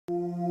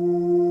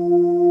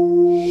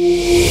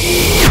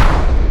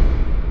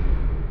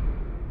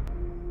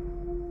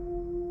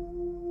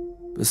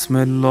بسم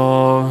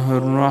الله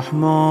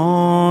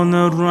الرحمن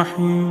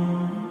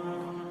الرحيم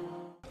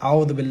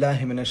أعوذ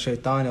بالله من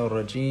الشيطان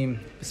الرجيم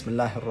بسم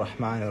الله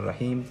الرحمن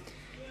الرحيم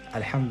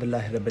الحمد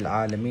لله رب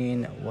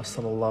العالمين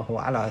وصلى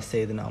الله على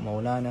سيدنا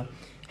مولانا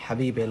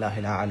حبيب الله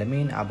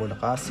العالمين أبو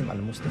القاسم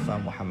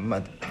المصطفى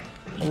محمد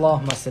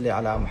اللهم صل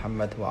على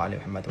محمد وعلى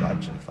محمد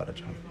وعجل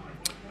فرجهم.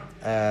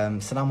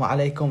 Assalamu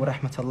alaikum wa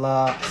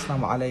rahmatullah.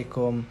 Assalamu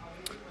alaikum.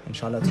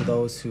 Inshallah, to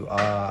those who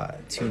are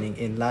tuning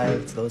in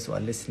live, to those who are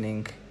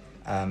listening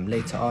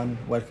later on,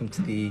 welcome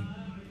to the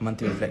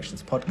Monthly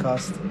Reflections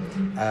podcast.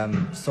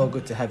 So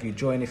good to have you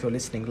join. If you're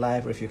listening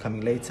live or if you're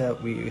coming later,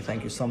 we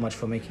thank you so much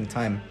for making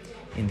time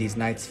in these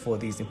nights for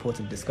these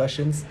important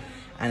discussions.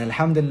 And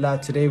alhamdulillah,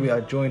 today we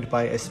are joined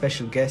by a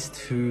special guest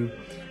who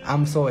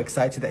I'm so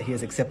excited that he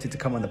has accepted to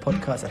come on the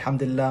podcast.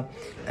 Alhamdulillah,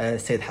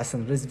 Sayyid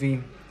Hasan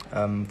Rizvi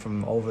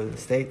from over the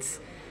States.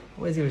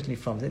 Where's he originally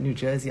from? Is it New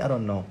Jersey? I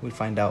don't know. We'll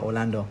find out.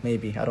 Orlando,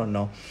 maybe. I don't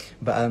know.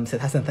 But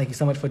Sayyid Hasan, thank you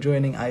so much for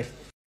joining.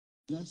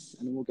 Yes,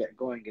 and we'll get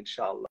going,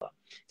 inshallah.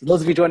 So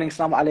those of you joining,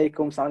 assalamu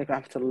alaikum, assalamu alaikum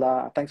rahmatullah.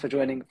 Thanks for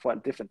joining for a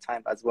different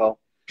time as well.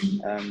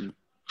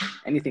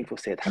 Anything for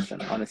Sayyid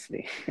Hasan,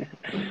 honestly.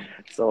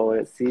 So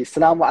let's see.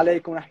 Assalamu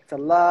alaikum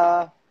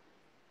rahmatullah.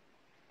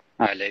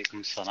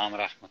 Alaikum salam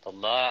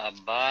rahmatullah.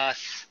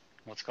 Abbas,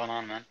 what's going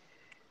on, man?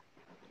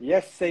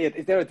 Yes, Sayyid.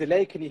 Is there a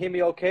delay? Can you hear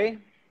me okay?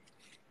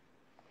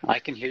 I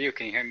can hear you.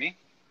 Can you hear me?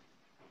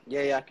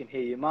 Yeah, I can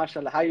hear you.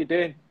 MashaAllah. How you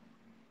doing?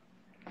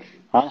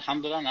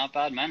 Alhamdulillah, not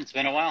bad, man. It's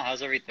been a while.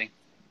 How's everything?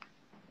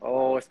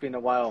 Oh, it's been a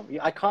while.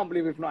 I can't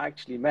believe we've not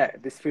actually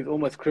met. This feels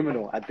almost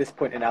criminal at this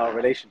point in our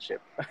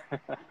relationship.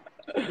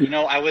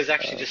 I was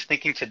actually just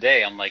thinking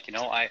today, I'm like,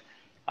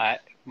 I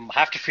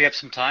have to free up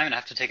some time and I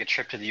have to take a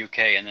trip to the UK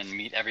and then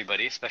meet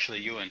everybody, especially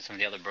you and some of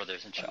the other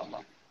brothers,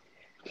 inshallah.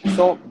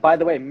 So, by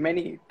the way,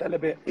 many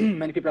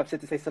people have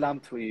said to say salam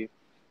to you.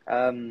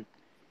 I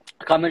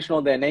can't mention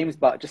all their names,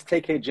 but just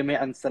take a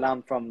jami'an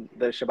salam from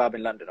the Shabab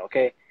in London,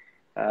 okay?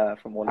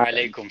 From all of them.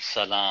 Alaikum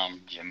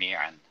salam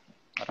jami'an.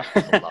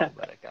 Rahmatullah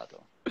wa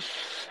barakatuh.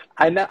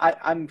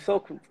 I'm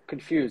so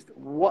confused.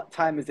 What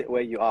time is it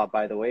where you are,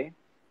 by the way?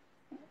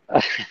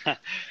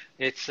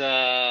 It's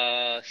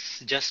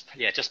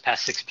just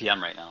past 6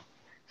 p.m. right now.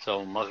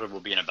 So Maghrib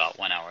will be in about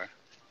 1 hour.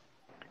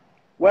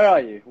 Where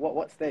are you?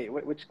 What state?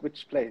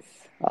 Which place?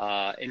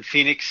 In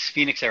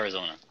Phoenix,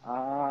 Arizona.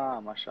 Ah,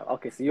 mashallah.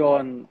 Okay, so you're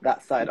on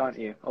that side, aren't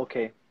you?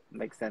 Okay,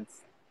 makes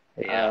sense.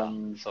 Yeah.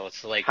 So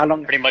it's like how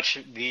long? Pretty much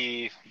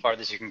the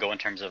farthest you can go in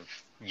terms of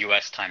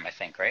US time, I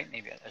think, right?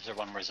 Maybe is there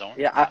one more zone?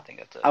 Yeah, I think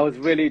that's it. I was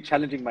really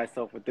challenging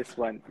myself with this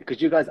one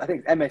because you guys, I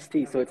think it's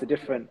MST, so it's a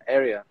different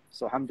area.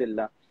 So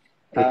alhamdulillah.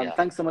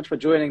 Thanks so much for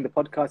joining the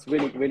podcast.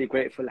 Really, really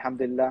grateful.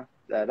 Alhamdulillah.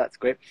 That's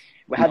great.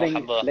 We're having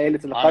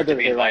Laylatul Qadr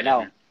here right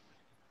now.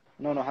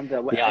 No,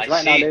 alhamdulillah. Yeah,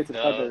 right now Laylatul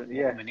Qadr.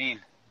 Yeah.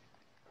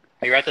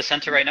 Are you at the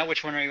center right now?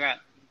 Which one are you at?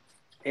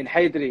 In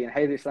Haydari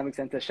Islamic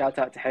Center. Shout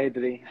out to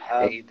Haydari.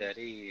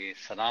 Haydari.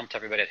 Salam to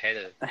everybody at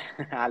Haydari.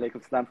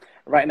 Alaikum salam.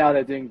 Right now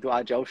they're doing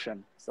Dua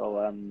Jawshan. So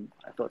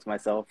I thought to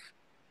myself,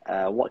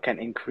 what can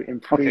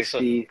increase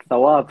the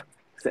thawab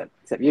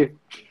except you?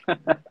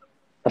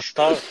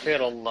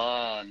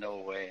 Astaghfirullah. No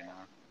way,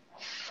 man.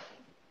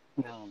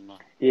 No.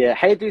 Yeah,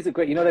 Haydari's a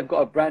great. They've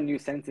got a brand new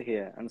center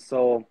here, and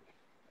so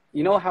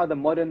you know how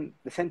the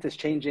center's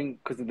changing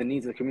because of the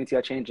needs of the community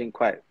are changing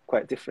quite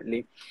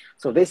differently.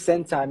 So this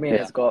center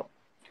has got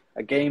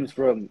a games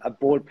room, a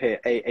ball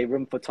pit, a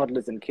room for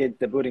toddlers and kids.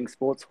 They're building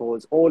sports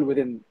halls all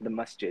within the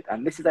masjid.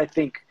 And this is, I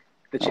think,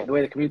 the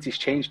way the community's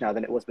changed now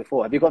than it was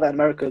before. Have you got that in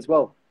America as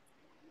well?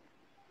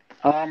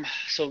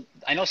 So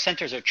I know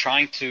centers are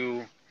trying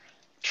to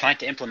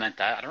implement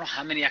that. I don't know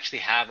how many actually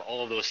have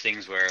all of those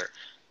things where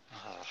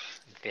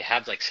they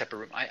have like separate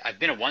room. I've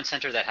been at one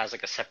center that has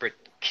like a separate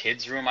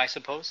kids room, I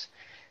suppose.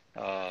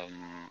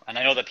 And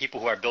I know that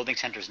people who are building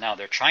centers now,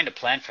 they're trying to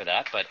plan for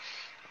that, but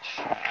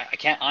I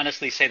can't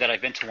honestly say that I've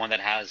been to one that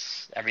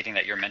has everything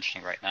that you're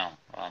mentioning right now.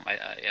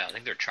 I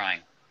think they're trying.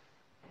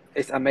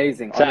 It's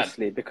amazing,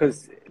 honestly,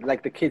 because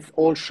like the kids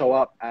all show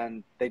up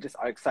and they just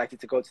are excited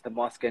to go to the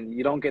mosque, and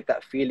you don't get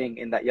that feeling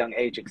in that young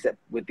age except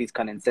with these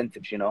kind of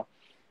incentives,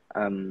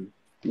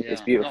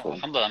 It's beautiful. No,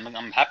 alhamdulillah,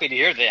 I'm happy to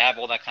hear they have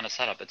all that kind of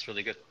setup. It's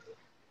really good.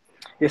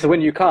 Yeah, so when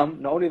you come,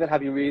 not only they'll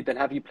have you read, they'll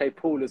have you play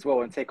pool as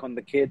well and take on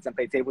the kids and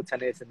play table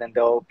tennis, and then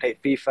they'll play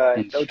FIFA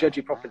and they'll judge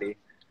you properly.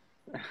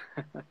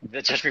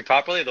 They judge me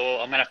properly,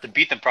 though I'm going to have to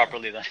beat them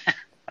properly then.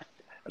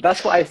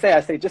 That's what I say. I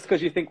say, just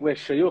because you think we're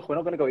shayukh, we're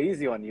not going to go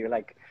easy on you.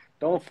 Like,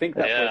 don't think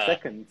that for a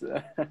second.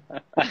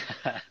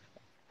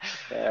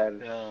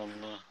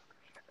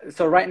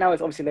 So right now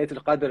it's obviously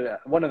Laylatul Qadr,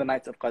 one of the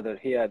nights of Qadr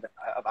here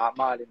of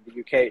A'mal in the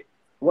UK.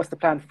 What's the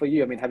plan for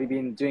you? I mean, have you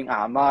been doing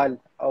A'mal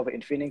over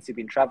in Phoenix? You've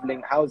been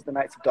traveling. How's the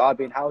nights of Dua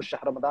been? How's Shahr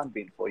Ramadan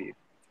been for you?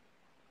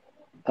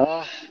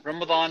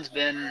 Ramadan's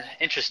been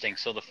interesting.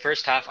 So the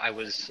first half I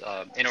was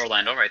in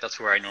Orlando, right? That's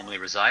where I normally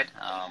reside.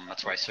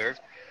 That's where I serve.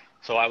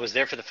 So I was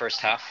there for the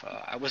first half.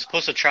 I was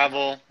supposed to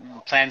travel.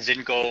 Plans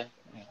didn't go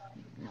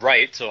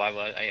right. So I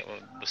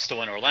was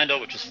still in Orlando,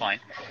 which was fine.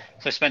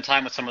 So I spent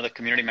time with some of the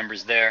community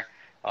members there.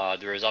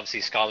 There was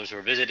obviously scholars who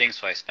were visiting,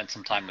 so I spent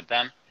some time with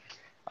them.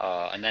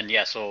 And then,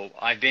 yeah, so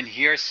I've been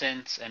here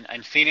since,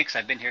 and Phoenix,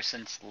 I've been here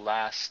since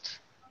last,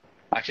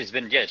 actually it's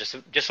been, yeah,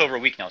 just over a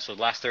week now. So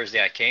last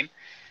Thursday I came.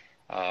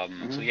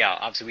 So yeah,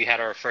 obviously we had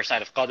our first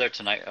night of Qadr.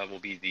 Tonight will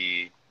be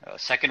the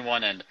second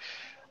one. And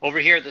over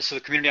here, so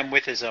the community I'm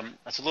with is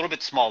it's a little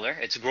bit smaller.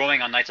 It's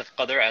growing on nights of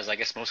Qadr, as I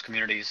guess most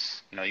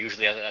communities,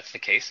 usually that's the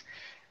case.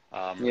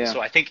 So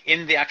I think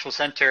in the actual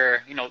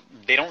center,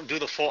 they don't do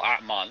the full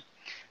A'mal.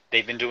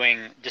 They've been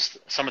doing just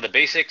some of the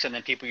basics, and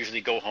then people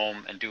usually go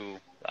home and do,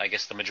 I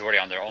guess, the majority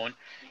on their own.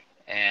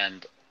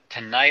 And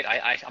tonight,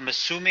 I'm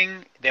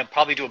assuming they'll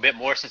probably do a bit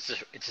more since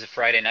it's a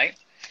Friday night.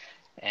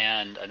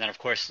 And then, of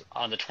course,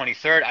 on the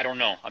 23rd, I don't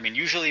know. I mean,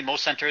 usually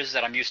most centers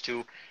that I'm used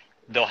to,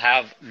 they'll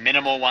have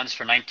minimal ones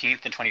for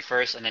 19th and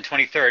 21st, and then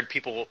 23rd,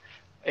 people,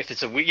 if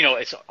it's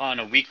it's on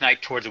a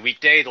weeknight towards a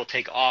weekday, they'll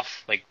take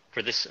off. Like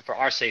for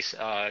our case,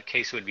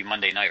 it would be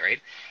Monday night, right?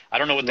 I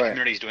don't know what the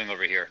community is doing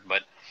over here,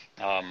 but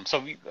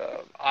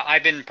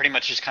I've been pretty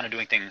much just kind of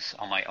doing things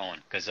on my own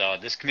because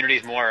this community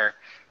is more,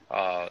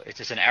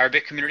 it's an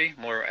Arabic community,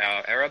 more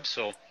Arab,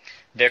 so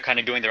they're kind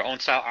of doing their own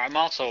style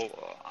A'mal.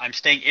 So I'm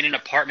staying in an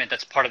apartment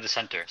that's part of the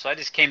center. So I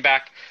just came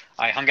back.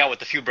 I hung out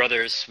with a few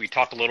brothers. We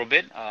talked a little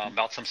bit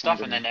about some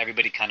stuff, and then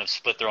everybody kind of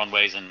split their own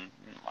ways, and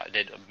I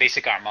did a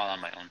basic A'mal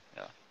on my own.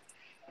 Yeah.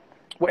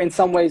 Well, in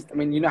some ways, I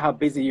mean, you know how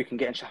busy you can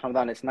get in Shahr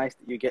Ramadan. It's nice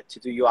that you get to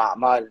do your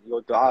A'mal,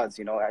 your du'as,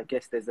 I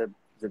guess there's a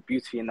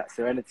beauty in that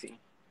serenity,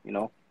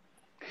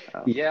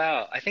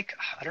 Yeah,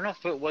 I don't know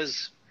if it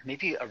was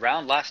maybe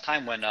around last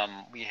time when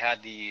we had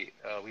we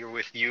were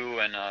with you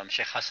and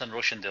Sheikh Hasan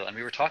Rizvi, and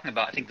we were talking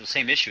about, I think, the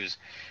same issues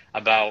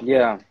about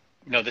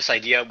this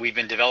idea we've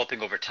been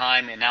developing over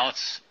time, and now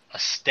it's a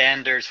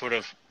standard sort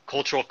of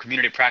cultural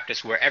community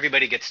practice where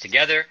everybody gets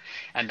together,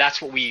 and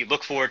that's what we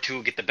look forward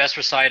to, get the best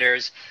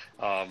reciters,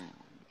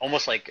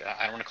 almost like,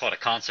 I don't want to call it a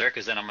concert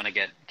because then I'm going to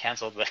get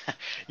canceled, but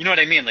you know what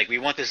I mean? Like we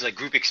want this like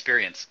group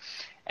experience.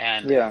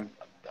 And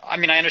I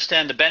mean, I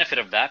understand the benefit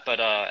of that,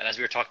 but as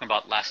we were talking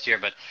about last year,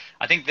 but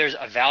I think there's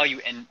a value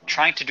in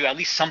trying to do at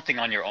least something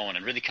on your own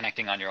and really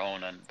connecting on your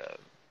own. And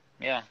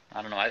yeah,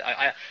 I don't know.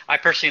 I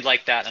personally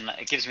like that, and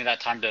it gives me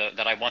that time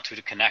that I want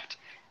to connect.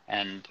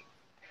 And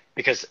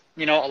because,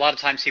 a lot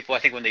of times people, I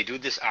think when they do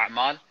this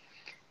A'mal,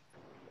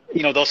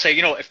 they'll say,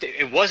 if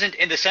it wasn't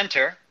in the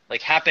center,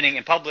 like happening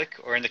in public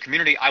or in the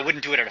community, I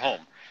wouldn't do it at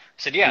home. I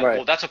said, yeah,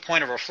 well, that's a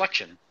point of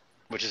reflection,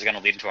 which is going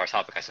to lead into our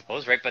topic, I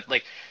suppose, right? But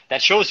like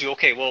that shows you,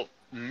 okay, well,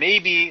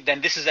 maybe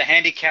then this is a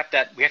handicap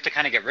that we have to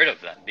kind of get rid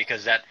of then,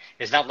 because that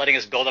is not letting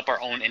us build up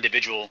our own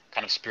individual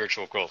kind of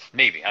spiritual growth.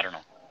 Maybe, I don't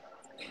know.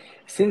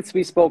 Since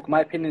we spoke, my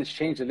opinion's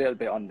changed a little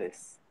bit on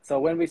this. So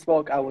when we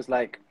spoke, I was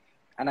like,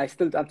 and I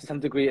still am to some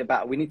degree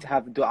about we need to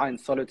have dua in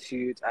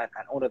solitude and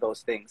all of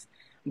those things.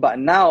 But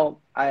now,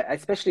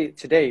 especially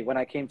today, when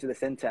I came to the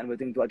center and we're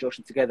doing dua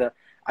Joshan together,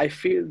 I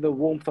feel the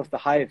warmth of the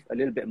hive a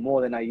little bit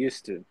more than I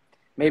used to.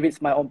 Maybe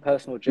it's my own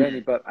personal journey,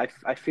 but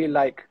I feel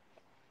like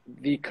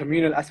the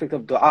communal aspect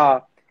of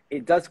dua,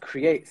 it does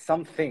create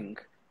something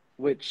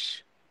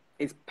which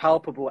is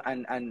palpable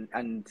and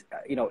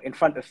in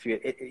front of you.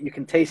 You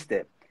can taste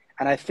it.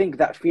 And I think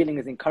that feeling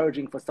is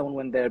encouraging for someone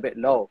when they're a bit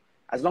low.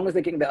 As long as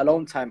they're getting their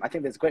alone time, I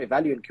think there's great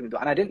value in communal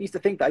dua. And I didn't used to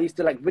think that. I used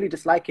to really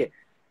dislike it.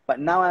 But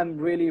now I'm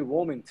really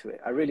warming to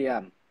it. I really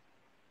am.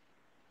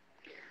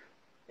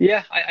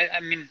 Yeah,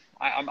 I mean,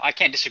 I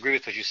can't disagree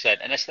with what you said.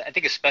 And I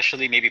think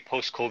especially maybe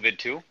post-COVID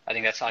too. I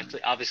think that's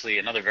obviously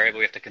another variable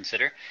we have to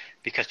consider,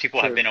 because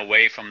people have been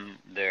away from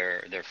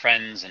their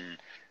friends and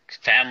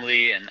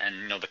family and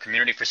the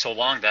community for so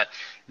long that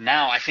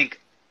now I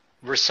think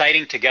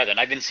reciting together, and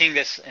I've been seeing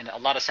this in a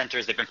lot of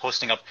centers, they've been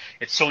posting up,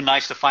 it's so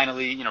nice to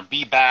finally,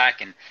 be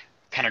back and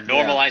kind of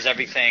normalize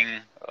everything.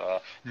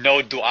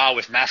 No dua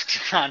with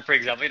masks on, for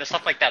example,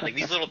 stuff like that. Like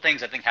these little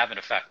things I think have an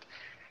effect.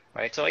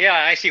 Right. So yeah,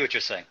 I see what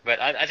you're saying,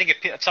 but I think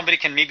if somebody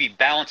can maybe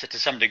balance it to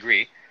some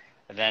degree,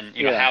 then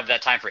have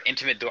that time for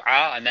intimate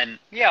dua, and then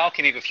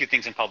maybe a few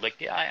things in public.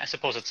 Yeah, I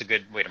suppose it's a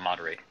good way to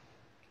moderate.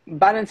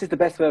 Balance is the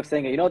best way of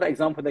saying it. You know that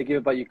example they give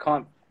about you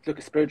can't look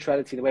at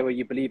spirituality the way where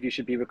you believe you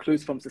should be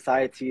recluse from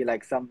society,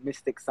 like some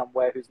mystic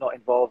somewhere who's not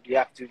involved. You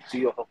have to do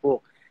your tadhabur.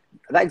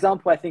 That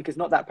example I think is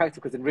not that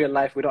practical because in real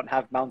life we don't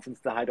have mountains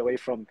to hide away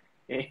from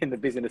in the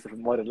busyness of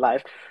modern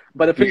life.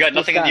 But you got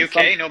nothing in the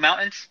UK, no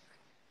mountains.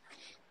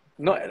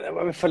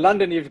 No, for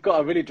London, you've got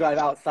to really drive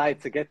outside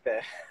to get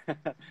there.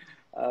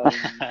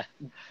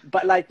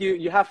 But like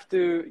you have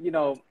to,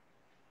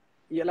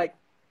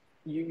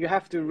 you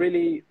have to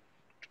really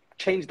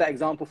change that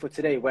example for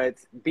today, where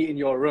it's be in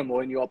your room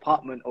or in your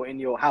apartment or in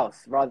your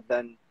house rather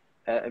than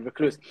a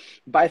recluse.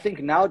 But I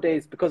think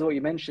nowadays, because of what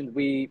you mentioned,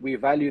 we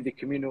value the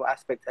communal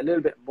aspect a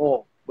little bit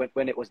more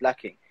when it was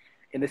lacking.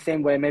 In the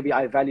same way, maybe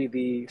I value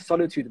the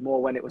solitude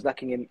more when it was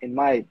lacking in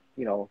my,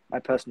 my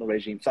personal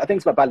regime. So I think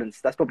it's about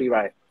balance. That's probably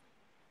right.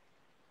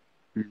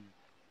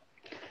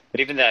 But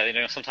even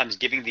that, sometimes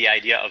giving the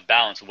idea of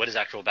balance, what does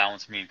actual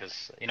balance mean?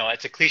 Because,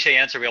 it's a cliche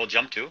answer we all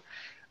jump to.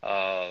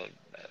 I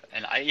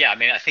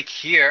think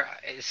here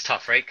it's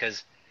tough, right?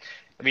 Because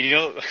I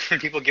mean, when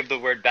people give the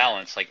word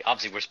balance, like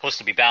obviously we're supposed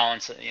to be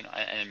balanced,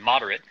 and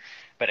moderate,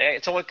 but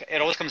it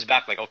always comes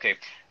back like, okay,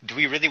 do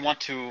we really want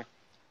to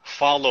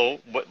follow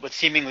what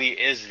seemingly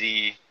is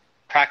the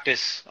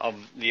practice of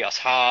the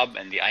ashab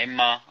and the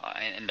aimma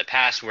in the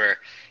past, where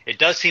it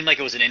does seem like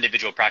it was an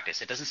individual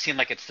practice. It doesn't seem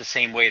like it's the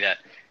same way that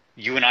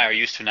you and I are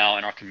used to now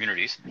in our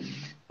communities.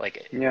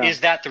 Like,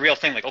 is that the real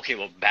thing? Like, okay,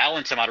 well,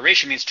 balance and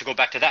moderation means to go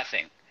back to that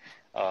thing.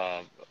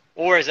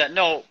 Or is that,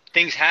 no,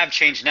 things have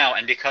changed now,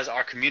 and because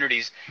our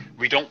communities,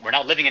 we're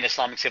not living in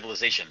Islamic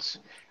civilizations.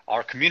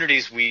 Our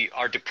communities, we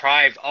are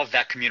deprived of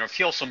that communal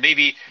feel, so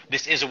maybe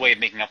this is a way of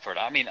making up for it.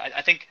 I mean,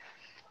 I think,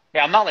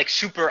 yeah, I'm not like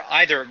super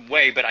either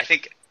way, but I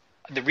think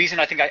the reason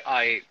I think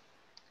I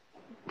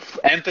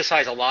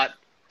emphasize a lot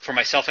for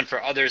myself and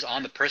for others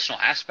on the personal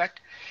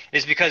aspect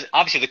is because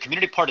obviously the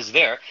community part is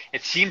there.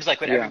 It seems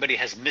like what everybody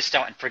has missed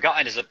out and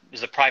forgotten is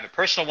a private,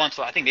 personal one.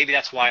 So I think maybe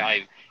that's why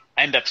I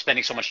end up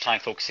spending so much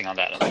time focusing on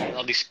that.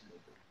 At least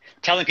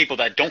telling people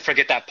that don't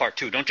forget that part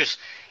too. Don't just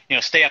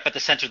stay up at the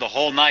center the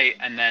whole night,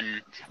 and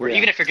then, or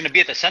even if you're going to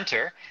be at the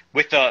center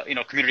with the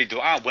community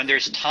dua, when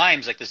there's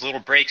times like there's little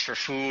breaks for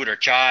food or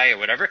chai or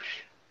whatever,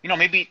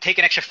 maybe take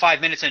an extra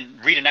 5 minutes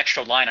and read an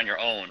extra line on your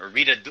own, or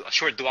read a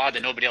short dua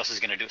that nobody else is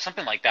going to do,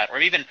 something like that, or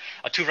even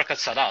a 2 rakat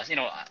salah.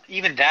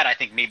 Even that I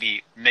think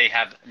maybe may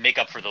make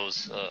up for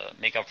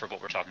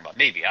what we're talking about.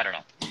 Maybe, I don't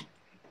know.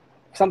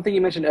 Something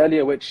you mentioned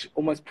earlier, which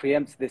almost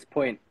preempts this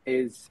point,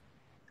 is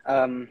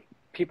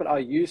people are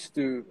used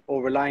to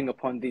or relying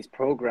upon these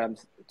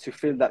programs to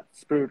fill that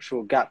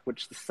spiritual gap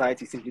which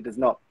society simply does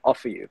not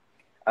offer you.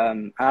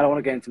 And I don't want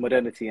to get into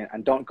modernity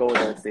and don't go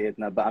there,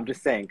 Sayyidina, but I'm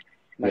just saying,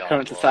 in our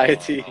current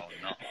society,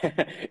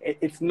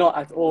 it's not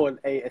at all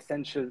a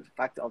essential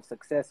factor of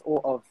success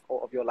or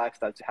of your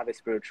lifestyle to have a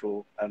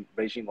spiritual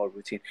regime or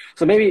routine.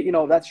 So maybe,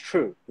 that's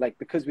true. Like,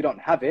 because we don't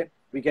have it,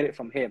 we get it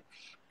from here.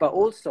 But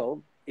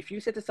also, if you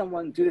say to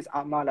someone, do this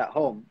a'mal at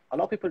home, a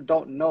lot of people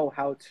don't know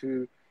how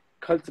to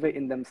cultivate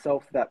in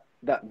themselves that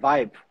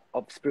vibe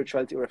of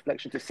spirituality or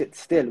reflection, to sit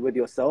still with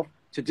yourself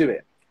to do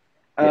it.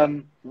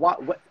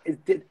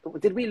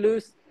 Did we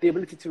lose the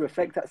ability to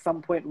reflect at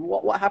some point?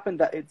 What happened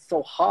that it's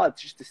so hard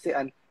just to sit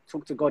and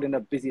talk to God in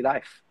a busy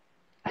life?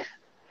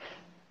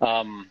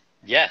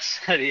 Yes,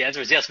 the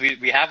answer is yes.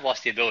 We have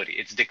lost the ability.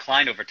 It's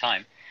declined over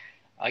time.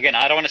 Again,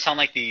 I don't want to sound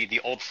like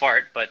the old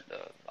fart, but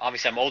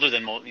obviously I'm older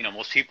than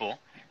most people.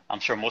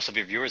 I'm sure most of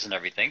your viewers and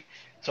everything.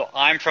 So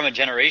I'm from a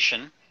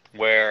generation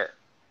where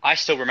I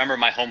still remember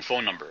my home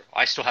phone number.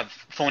 I still have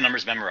phone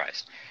numbers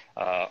memorized.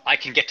 I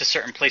can get to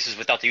certain places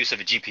without the use of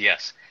a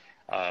GPS.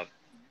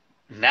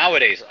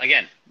 Nowadays,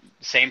 again,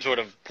 same sort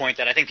of point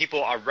that I think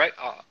people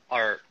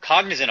are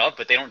cognizant of,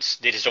 but they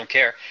just don't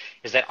care,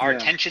 is that our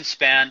attention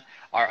span,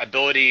 our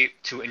ability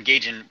to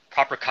engage in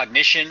proper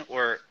cognition,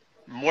 or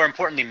more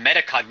importantly,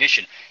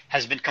 metacognition,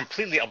 has been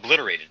completely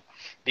obliterated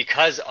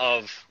because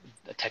of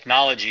the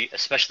technology,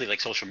 especially like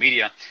social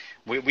media.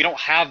 We don't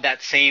have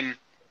that same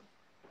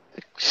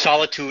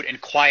solitude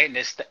and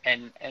quietness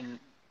and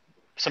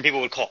some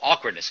people would call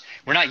awkwardness.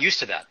 We're not used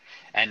to that.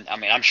 And I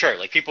mean, I'm sure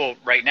like people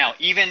right now,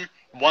 even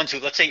ones who,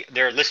 let's say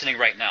they're listening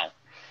right now,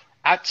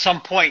 at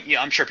some point,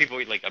 I'm sure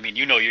people like, I mean,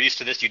 you're used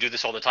to this, you do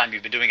this all the time,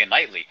 you've been doing it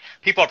nightly.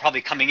 People are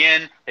probably coming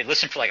in, they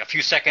listen for like a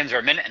few seconds or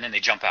a minute, and then they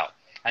jump out.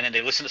 And then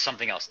they listen to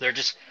something else. They're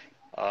just,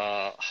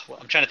 I'm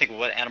trying to think of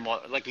what animal,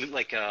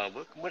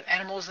 what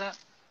animal is that?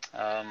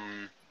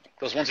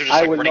 Those ones are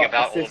just like running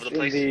about all over the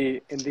place.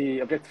 In the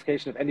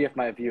objectification of any of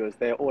my viewers.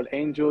 They're all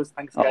angels.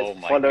 Thanks guys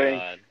for following.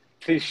 God.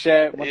 Please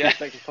share Muslim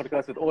Reflections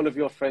podcast with all of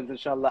your friends,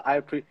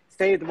 inshallah.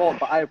 Say them all,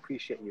 but I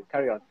appreciate you.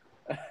 Carry on.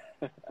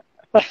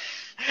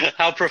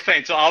 How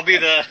profane. So I'll be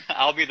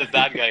the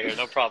bad guy here,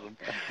 no problem.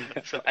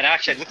 So, and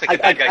actually I look like the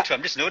bad guy too.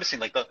 I'm just noticing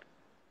like the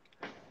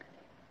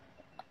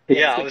I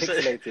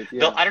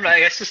don't know, I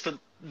guess just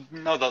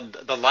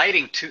the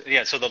lighting too.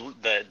 Yeah, so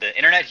the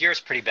internet here is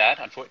pretty bad.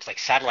 Unfortunately, it's like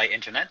satellite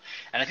internet,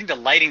 and I think the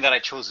lighting that I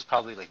chose is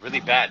probably like really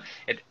bad.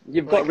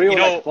 You've got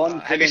real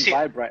Bond villain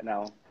vibe right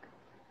now.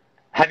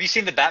 Have you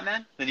seen the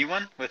Batman, the new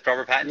one with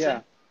Robert Pattinson?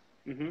 Yeah.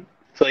 Mm-hmm.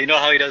 So you know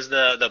how he does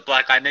the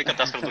black eye makeup?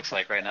 That's what it looks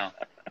like right now.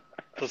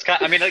 So it's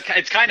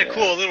it's kind of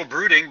cool, a little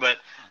brooding, but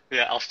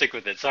yeah, I'll stick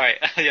with it. Sorry.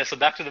 Yeah. So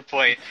back to the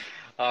point.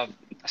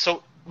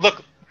 So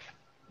look,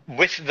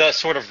 with the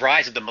sort of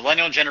rise of the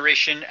millennial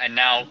generation and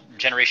now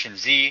Generation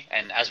Z,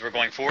 and as we're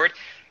going forward,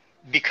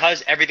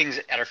 because everything's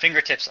at our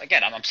fingertips.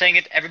 Again, I'm saying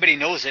it. Everybody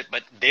knows it,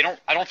 but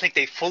I don't think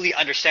they fully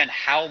understand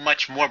how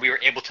much more we were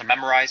able to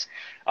memorize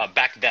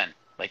back then.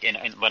 Like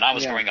when I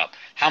was growing up,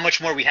 how much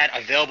more we had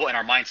available in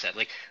our mindset.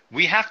 Like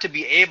we have to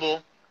be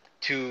able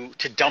to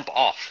dump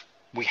off.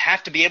 We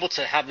have to be able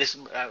to have this.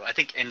 I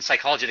think in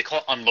psychology they call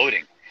it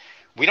unloading.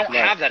 We don't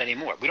have that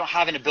anymore. We don't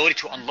have an ability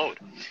to unload.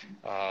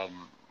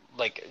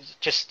 Like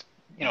just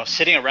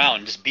sitting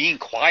around, just being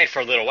quiet for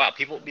a little while.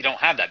 We don't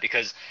have that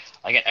because,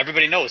 again,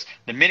 everybody knows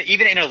the minute,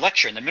 even in a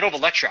lecture, in the middle of a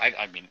lecture,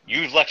 I mean,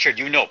 you've lectured,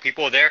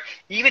 people are there.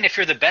 Even if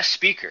you're the best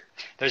speaker,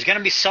 there's going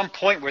to be some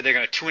point where they're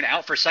going to tune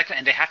out for a second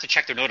and they have to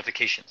check their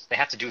notifications. They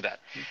have to do that.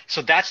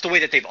 So that's the way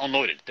that they've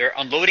unloaded. Their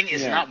unloading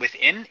is not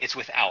within, it's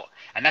without.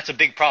 And that's a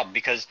big problem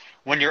because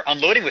when you're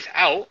unloading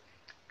without,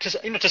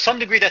 to some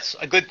degree, that's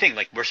a good thing.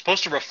 Like, we're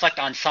supposed to reflect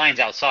on signs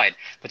outside,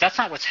 but that's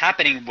not what's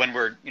happening when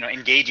we're,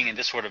 engaging in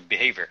this sort of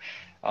behavior.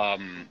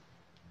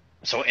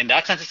 So in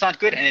that sense, it's not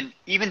good. And then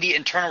even the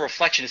internal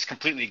reflection is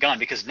completely gone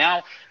because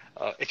now,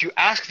 if you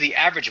ask the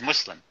average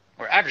Muslim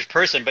or average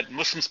person, but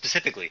Muslim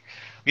specifically,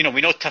 we know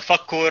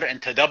Tafakur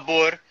and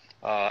tadhabur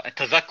and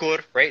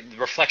tadhakur, right?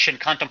 Reflection,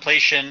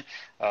 contemplation,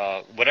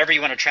 whatever you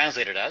want to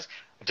translate it as,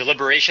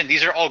 deliberation.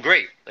 These are all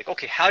great. Like,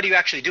 okay, how do you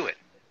actually do it?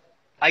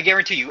 I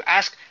guarantee you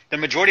ask the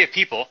majority of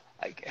people,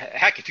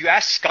 heck, if you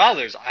ask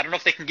scholars, I don't know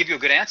if they can give you a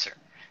good answer.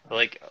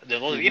 Like,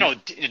 they'll,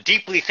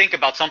 deeply think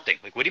about something.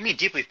 Like, what do you mean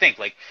deeply think?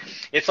 Like,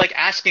 it's like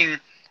asking,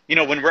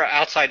 when we're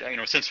outside,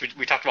 since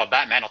we talked about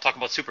Batman, I'll talk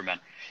about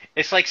Superman.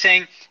 It's like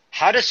saying,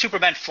 how does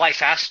Superman fly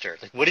faster?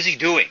 Like, what is he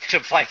doing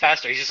to fly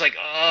faster? He's just like,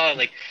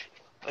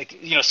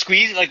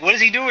 squeeze, like, what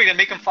is he doing to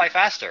make him fly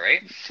faster,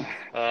 right?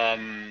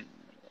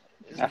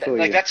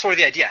 That's sort of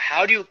the idea.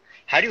 How do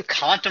you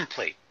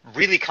contemplate?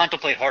 Really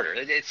contemplate harder.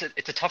 It's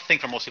a tough thing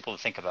for most people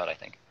to think about, I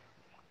think.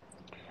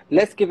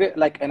 Let's give it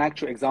like an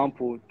actual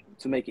example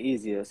to make it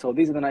easier. So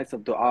these are the nights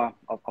of dua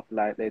of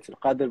Laylatul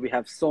Qadr. We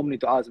have so many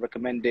du'as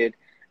recommended,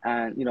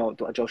 and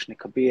Dua Jawshni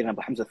Kabir and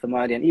Abu Hamza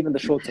Thamari, and even the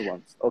shorter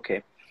ones.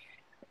 Okay.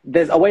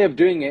 There's a way of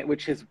doing it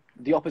which is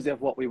the opposite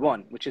of what we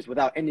want, which is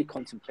without any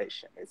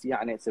contemplation. It's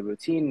a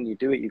routine, you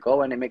do it, you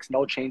go, and it makes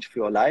no change for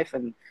your life,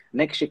 and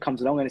next year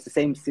comes along and it's the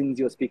same sins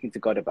you're speaking to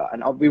God about.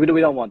 And we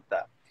don't want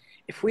that.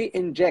 If we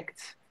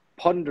inject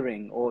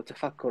pondering or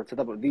tafakur,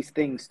 tadhabur, these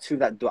things to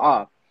that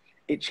dua,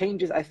 it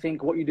changes, I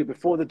think, what you do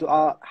before the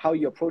dua, how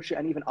you approach it,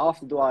 and even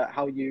after dua,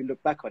 how you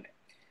look back on it.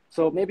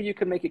 So maybe you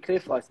can make it clear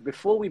for us,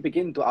 before we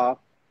begin dua,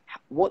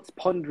 what's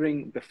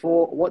pondering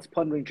before, what's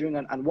pondering during,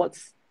 and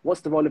what's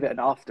the role of it and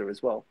after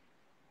as well?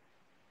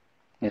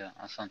 Yeah,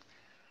 awesome.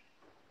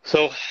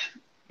 So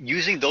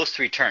using those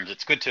three terms,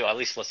 it's good to at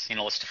least let's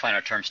define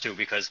our terms too,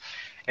 because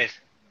if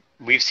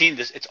we've seen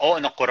this, it's all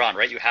in the Quran,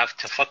 right? You have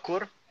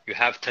tafakur, you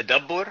have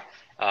tadabbur,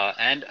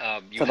 and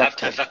you have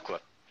tadhakur.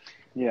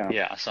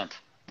 Yeah, asant.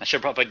 I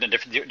should probably put in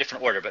a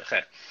different order, but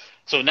khair.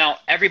 So now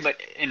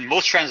in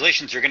most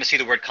translations, you're going to see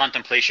the word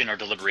contemplation or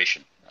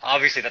deliberation.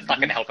 Obviously, that's not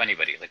going to help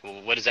anybody. Like, well,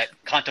 what is that?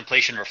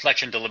 Contemplation,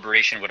 reflection,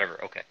 deliberation,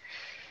 whatever. Okay.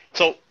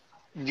 So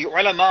the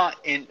ulama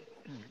in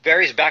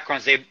various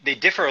backgrounds, they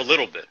differ a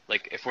little bit.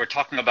 Like, if we're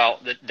talking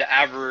about the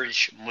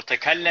average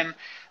mutakallim,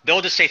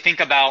 they'll just say, think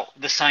about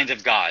the signs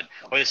of God,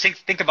 or they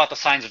think about the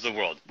signs of the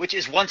world, which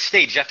is one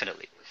stage,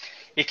 definitely.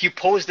 If you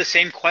pose the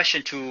same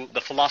question to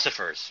the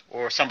philosophers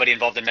or somebody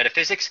involved in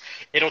metaphysics,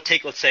 it'll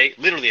take, let's say,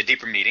 literally a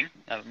deeper meaning,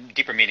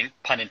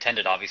 pun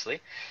intended,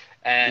 obviously.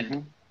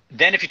 And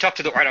then if you talk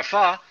to the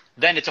Urafa,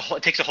 then it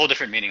takes a whole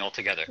different meaning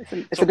altogether.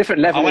 It's a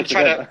different level. I want to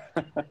try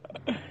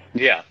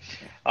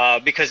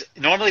to, because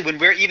normally when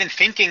we're even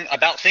thinking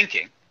about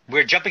thinking,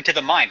 we're jumping to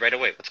the mind right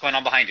away. What's going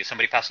on behind you?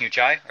 Somebody passing you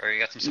chai, or you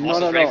got some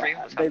samosas ready for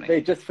you?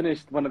 They just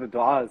finished one of the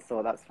du'as,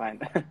 so that's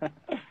fine.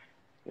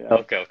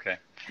 Okay.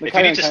 If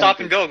you need to stop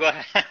and go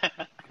ahead.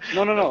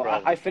 No.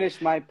 I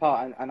finished my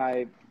part, and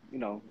I,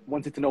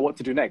 wanted to know what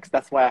to do next.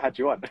 That's why I had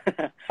you on.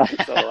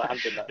 So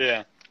alhamdulillah.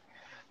 Yeah.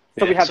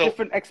 So we have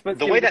different experts,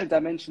 different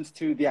dimensions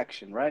to the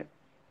action, right?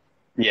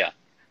 Yeah.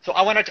 So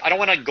I don't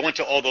want to go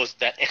into all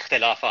that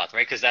ikhtilafat,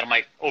 right? Because that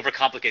might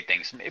overcomplicate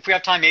things. If we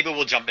have time, maybe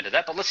we'll jump into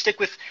that. But let's stick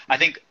with, I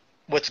think,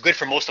 what's good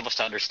for most of us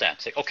to understand.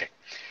 Say, okay,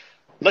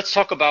 let's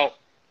talk about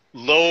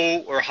low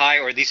or high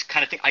or these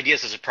kind of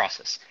ideas as a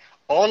process.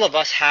 All of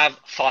us have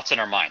thoughts in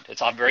our mind.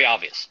 It's very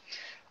obvious.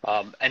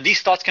 And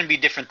these thoughts can be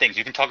different things.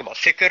 You can talk about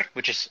fikr,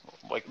 which is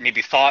like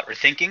maybe thought or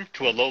thinking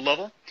to a low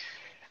level.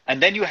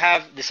 And then you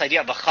have this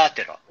idea of a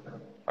khatira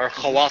or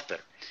khawatir.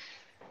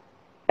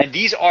 And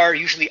these are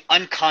usually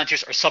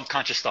unconscious or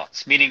subconscious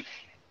thoughts, meaning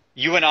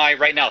you and I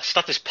right now,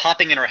 stuff is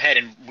popping in our head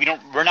and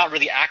we're not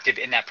really active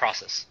in that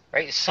process,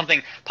 right? It's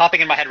something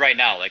popping in my head right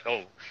now, like,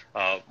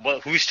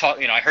 who's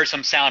talking, I heard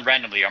some sound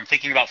randomly, or I'm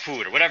thinking about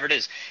food or whatever it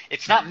is.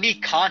 It's not me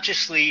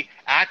consciously,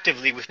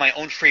 actively, with my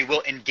own free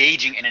will,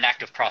 engaging in an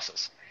active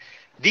process.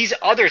 These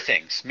other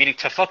things, meaning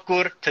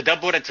tafakkur,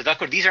 tadabbur, and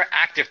tadhakur, these are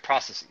active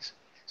processes.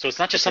 So it's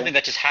not just something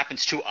that just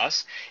happens to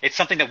us. It's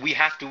something that we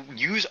have to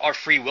use our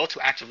free will to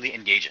actively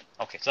engage in.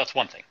 Okay, so that's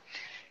one thing.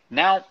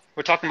 Now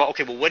we're talking about,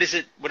 okay, well, what is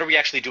it? What are we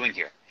actually doing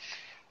here?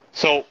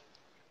 So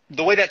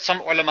the way that some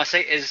ulama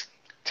say is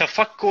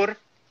tafakkur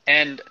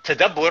and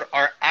tadabbur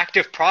are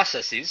active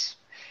processes,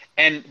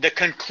 and the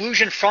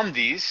conclusion from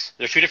these,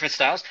 there are two different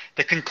styles,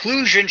 the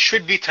conclusion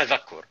should be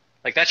tadhakur.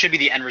 Like, that should be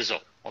the end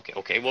result.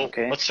 Okay,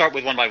 let's start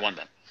with one by one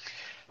then.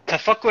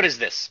 Tafakkur is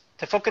this.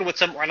 Tafakkur, what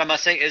some ulama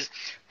say is,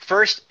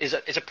 first is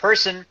a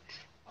person,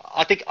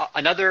 I think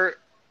another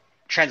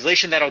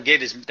translation that I'll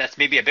give is that's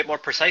maybe a bit more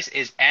precise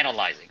is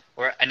analyzing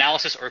or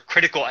analysis or a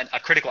critical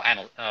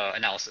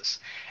analysis,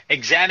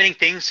 examining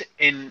things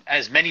in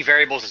as many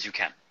variables as you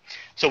can.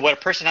 So what a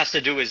person has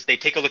to do is they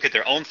take a look at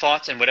their own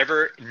thoughts and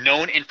whatever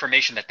known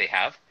information that they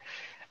have,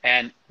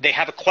 and they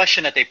have a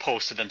question that they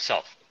pose to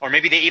themselves, or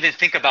maybe they even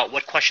think about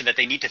what question that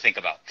they need to think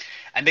about,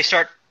 and they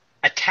start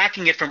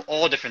attacking it from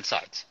all different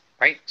sides,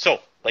 right? So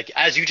like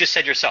as you just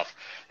said yourself,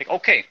 like,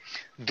 okay,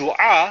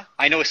 dua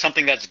I know is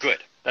something that's good,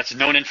 that's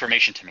known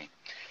information to me.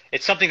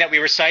 It's something that we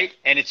recite,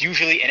 and it's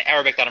usually in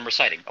Arabic that I'm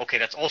reciting. Okay,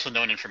 that's also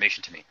known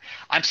information to me.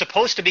 I'm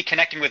supposed to be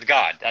connecting with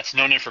God. That's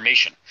known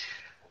information.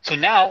 So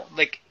now,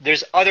 like,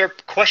 there's other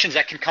questions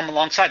that can come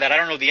alongside that I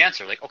don't know the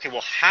answer. Like, okay,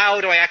 well,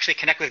 how do I actually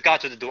connect with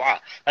God through the dua?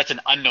 That's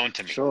an unknown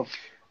to me. Sure.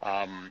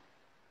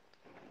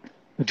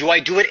 Do I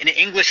do it in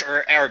English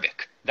or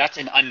Arabic? That's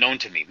an unknown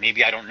to me.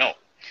 Maybe I don't know.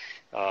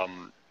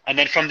 And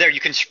then from there,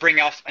 you can spring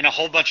off in a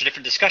whole bunch of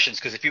different discussions.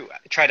 Because if you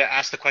try to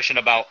ask the question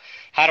about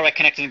how do I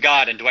connect with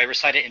God and do I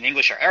recite it in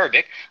English or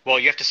Arabic, well,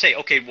 you have to say,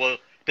 okay, well,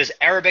 does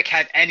Arabic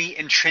have any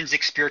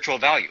intrinsic spiritual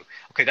value?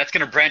 Okay, that's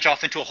going to branch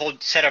off into a whole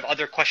set of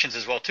other questions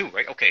as well too,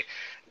 right? Okay,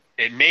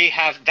 it may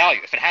have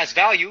value. If it has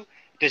value,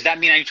 does that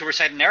mean I need to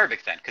recite in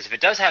Arabic then? Because if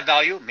it does have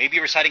value, maybe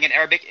reciting in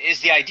Arabic is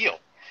the ideal.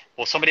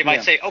 Well, somebody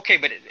might say, okay,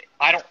 but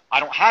I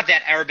don't have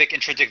that Arabic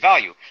intrinsic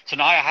value. So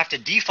now I have to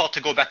default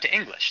to go back to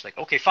English. Like,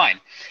 okay, fine.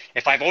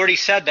 If I've already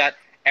said that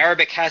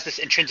Arabic has this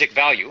intrinsic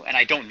value and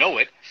I don't know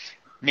it,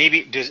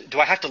 maybe do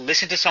I have to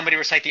listen to somebody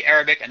recite the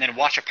Arabic and then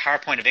watch a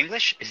PowerPoint of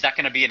English? Is that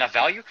going to be enough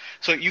value?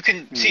 So you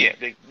can see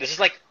it. This is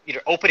like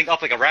opening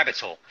up like a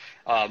rabbit's hole.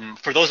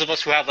 For those of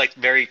us who have like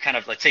very kind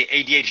of, let's say,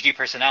 ADHD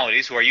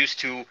personalities who are used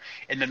to,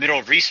 in the middle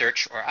of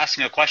research or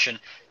asking a question,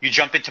 you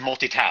jump into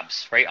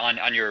multi-tabs, right,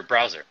 on your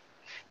browser.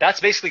 That's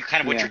basically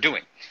kind of what you're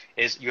doing,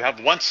 is you have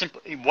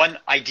one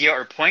idea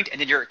or point, and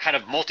then you're kind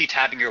of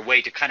multi-tabbing your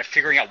way to kind of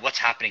figuring out what's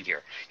happening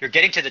here. You're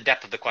getting to the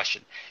depth of the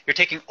question. You're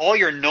taking all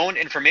your known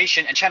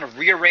information and trying to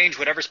rearrange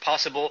whatever's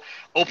possible,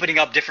 opening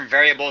up different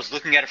variables,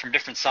 looking at it from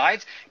different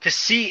sides to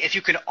see if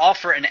you can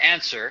offer an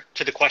answer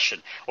to the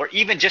question, or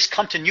even just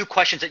come to new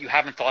questions that you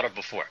haven't thought of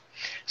before.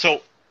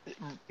 So,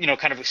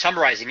 kind of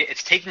summarizing it,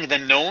 it's taking the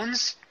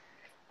knowns,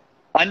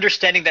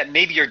 understanding that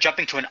maybe you're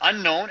jumping to an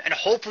unknown, and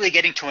hopefully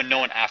getting to a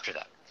known after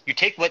that. You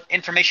take what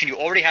information you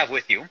already have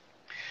with you,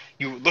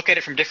 you look at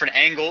it from different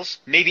angles,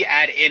 maybe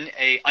add in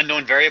an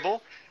unknown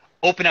variable,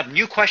 open up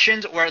new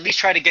questions, or at least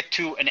try to get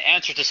to an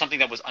answer to something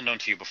that was unknown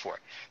to you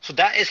before. So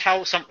that is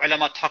how some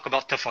ulama talk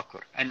about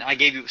tafakur. And I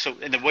gave you, so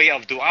in the way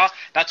of dua,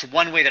 that's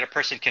one way that a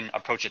person can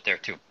approach it there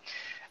too.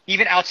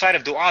 Even outside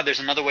of dua, there's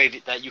another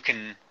way that you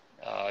can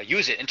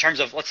use it in terms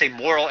of, let's say,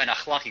 moral and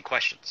akhlaqi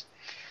questions.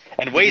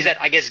 And ways that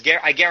I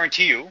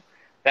guarantee you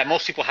that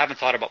most people haven't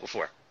thought about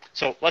before.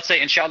 So let's say,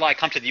 inshallah, I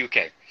come to the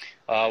UK.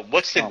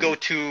 What's the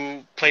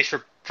go-to place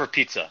for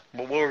pizza?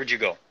 Where would you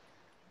go?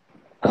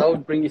 I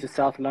would bring you to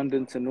South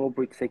London, to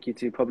Norbury, to take you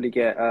to probably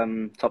get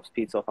Top's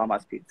Pizza or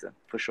Farmer's Pizza,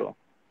 for sure.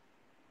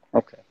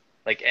 Okay.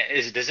 Like,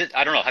 does it,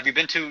 I don't know, have you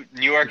been to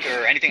New York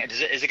or anything?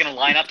 Is it going to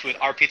line up with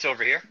our pizza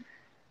over here?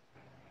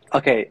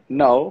 Okay,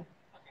 no.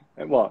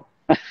 It won't.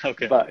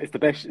 Okay. But it's the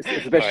best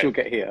Right. you'll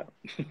get here.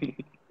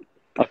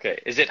 Okay.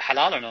 Is it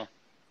halal or no?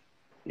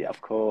 Yeah,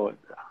 of course.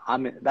 I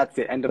mean, that's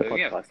it. End of the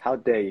Yeah. podcast. How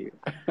dare you?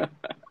 No,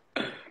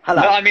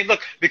 Halal. I mean,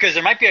 look, because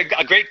there might be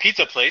a great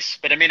pizza place,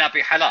 but it may not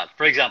be halal,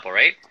 for example,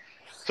 right?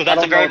 So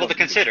that's a variable to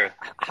consider.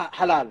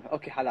 Halal.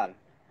 Okay, halal.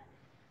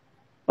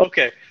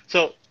 Okay,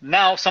 so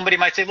now somebody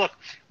might say, look,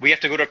 we have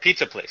to go to a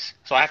pizza place.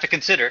 So I have to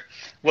consider,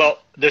 well,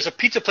 there's a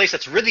pizza place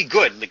that's really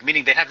good, like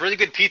meaning they have really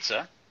good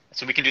pizza.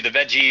 So we can do the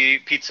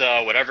veggie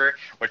pizza, whatever,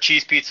 or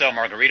cheese pizza, or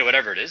margarita,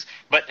 whatever it is,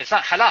 but it's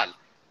not halal.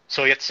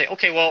 So you have to say,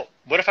 okay, well,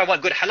 what if I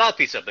want good halal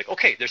pizza? Like,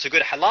 okay, there's a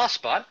good halal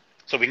spot,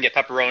 so we can get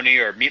pepperoni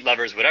or meat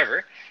lovers,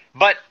 whatever.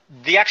 But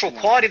the actual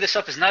quality of the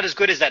stuff is not as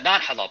good as that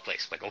non-halal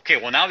place. Like,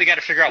 okay, well, now we got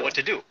to figure out what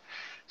to do.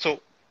 So,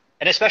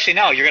 and especially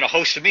now, you're going to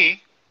host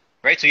me,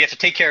 right? So you have to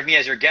take care of me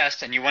as your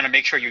guest, and you want to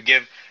make sure you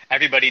give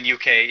everybody in the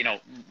UK,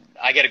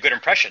 I get a good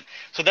impression.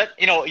 So that,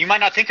 you might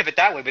not think of it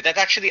that way, but that's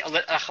actually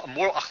a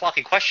more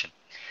akhlaqi question.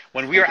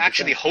 When we are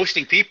actually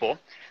hosting people,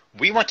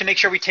 we want to make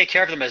sure we take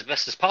care of them as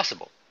best as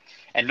possible.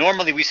 And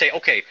normally we say,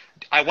 okay,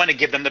 I want to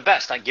give them the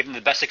best. I give them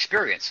the best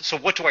experience. So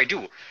what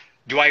do?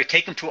 Do I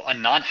take them to a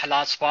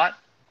non-halal spot,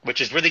 which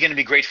is really going to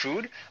be great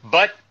food,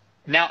 but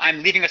now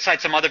I'm leaving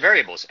aside some other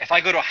variables? If I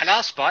go to a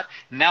halal spot,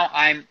 now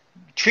I'm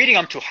treating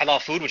them to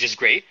halal food, which is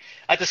great.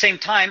 At the same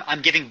time,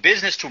 I'm giving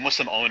business to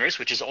Muslim owners,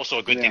 which is also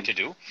a good thing to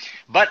do.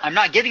 But I'm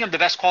not giving them the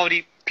best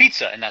quality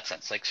pizza in that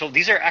sense. Like, so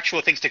these are actual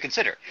things to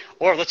consider.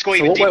 Or let's go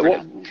even deeper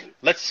now.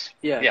 Go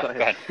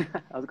ahead.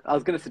 I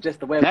was going to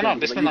suggest the way of No,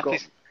 bismillah,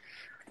 please.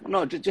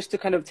 No, just to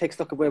kind of take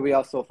stock of where we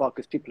are so far,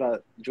 because people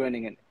are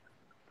joining in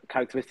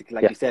characteristically,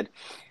 like you said.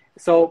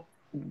 So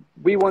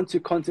we want to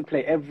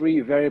contemplate every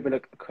variable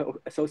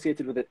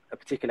associated with a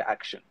particular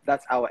action.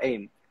 That's our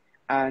aim.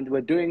 And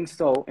we're doing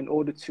so in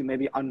order to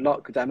maybe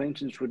unlock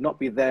dimensions which would not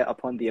be there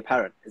upon the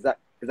apparent. Is that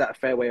a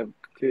fair way of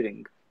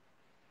concluding?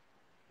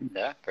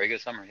 Yeah, very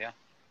good summary, yeah.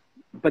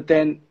 But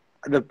then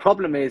the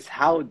problem is,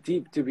 how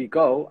deep do we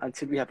go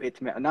until we have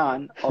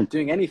itmi'nan of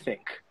doing anything?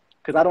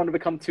 Because I don't want to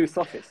become too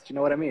sophist. Do you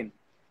know what I mean?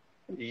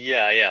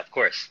 Yeah, of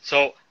course.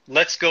 So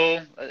let's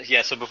go.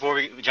 So before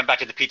we jump back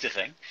to the pizza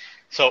thing,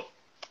 so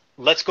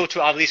let's go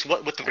to at least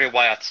what the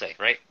riwayat say,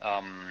 right?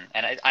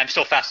 And I'm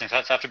still fasting, so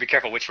I have to be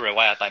careful which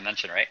riwayat I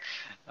mention, right?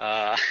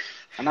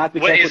 And I have to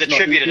be what careful is to not eat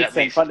attributed at pizza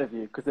in least. front of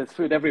you, because there's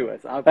food everywhere.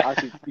 So I have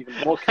to be even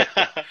more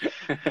careful.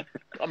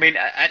 I mean,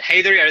 at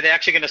Haydari, are they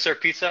actually going to serve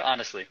pizza?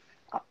 Honestly.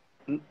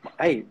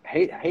 Hey,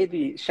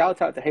 Haydari,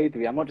 shout out to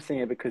Haydari. I'm not just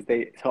saying it because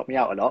they help me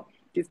out a lot.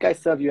 These guys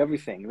serve you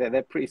everything.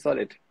 They're pretty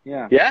solid.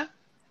 Yeah. Yeah?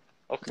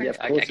 Okay. Yeah,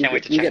 I can't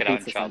wait to check it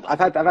out, inshallah.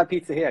 I've had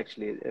pizza here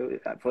actually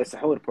for a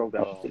Sahr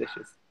program. Oh. It's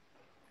delicious.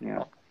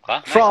 Yeah. Oh,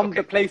 nice. From Okay.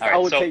 the place All right, I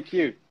would take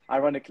you,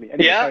 ironically.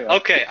 Anyway, yeah? carry on.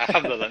 Okay.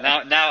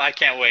 Alhamdulillah. Now I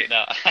can't wait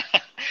now.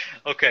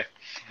 Okay.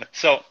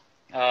 So,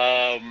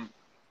 so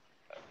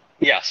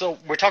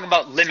we're talking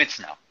about limits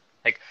now.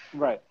 Like,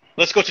 Right.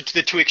 let's go to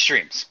the two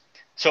extremes.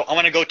 So I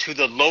want to go to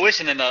the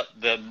lowest and then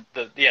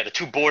the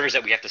two borders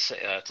that we have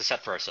to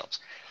set for ourselves.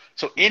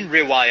 So in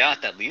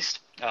riwayat, at least,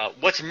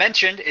 what's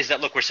mentioned is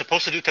that, look, we're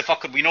supposed to do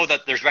tafakur. We know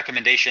that there's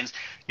recommendations.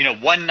 You know,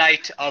 one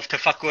night of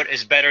tafakur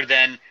is better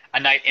than a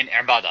night in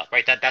ibadah,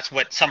 right? That's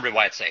what some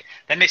riwayat say.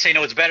 Then they say,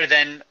 no, it's better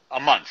than a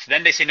month.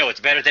 Then they say, no, it's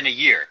better than a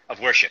year of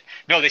worship.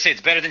 No, they say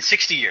it's better than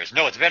 60 years.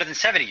 No, it's better than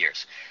 70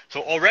 years.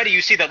 So already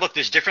you see that, look,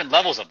 there's different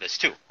levels of this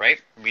too, right?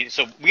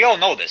 So we all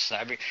know this.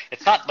 I mean,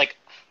 it's not like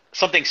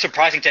something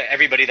surprising to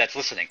everybody that's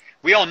listening.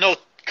 We all know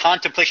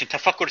contemplation,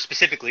 tafakkur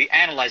specifically,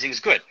 analyzing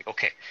is good.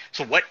 Okay,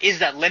 so what is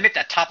that limit,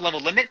 that top level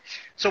limit?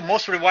 So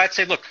most riwayat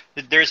say, look,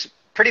 there's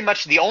pretty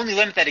much the only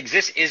limit that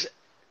exists is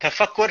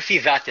tafakkur fi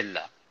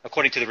dhatillah,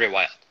 according to the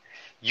riwayat.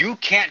 You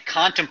can't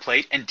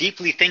contemplate and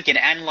deeply think and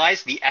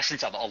analyze the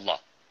essence of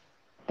Allah.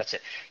 That's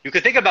it. You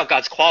can think about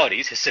God's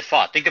qualities, His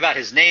sifat. Think about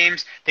His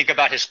names. Think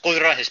about His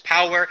qudra, His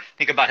power.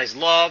 Think about His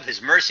love,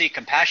 His mercy,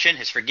 compassion,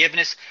 His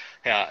forgiveness,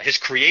 His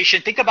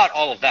creation. Think about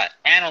all of that.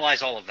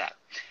 Analyze all of that.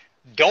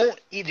 Don't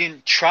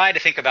even try to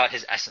think about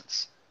His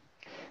essence.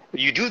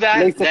 You do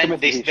that, then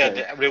but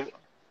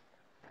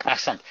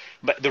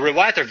the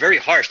riwayat are very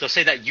harsh. They'll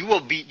say that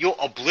you'll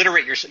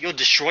obliterate yourself, you'll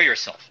destroy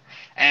yourself.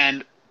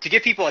 And to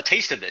give people a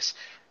taste of this,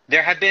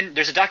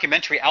 there's a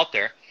documentary out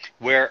there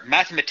where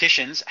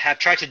mathematicians have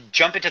tried to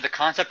jump into the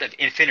concept of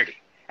infinity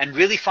and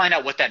really find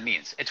out what that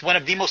means. It's one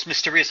of the most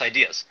mysterious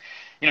ideas.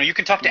 You know, you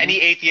can talk to any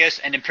atheist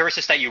and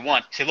empiricist that you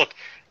want. Say, look,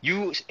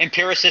 you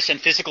empiricists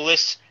and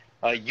physicalists,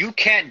 you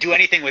can't do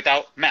anything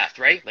without math,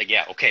 right? Like,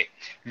 yeah, okay.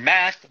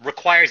 Math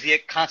requires the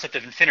concept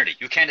of infinity.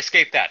 You can't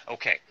escape that.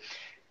 Okay.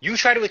 You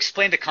try to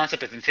explain the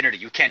concept of infinity.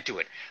 You can't do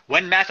it.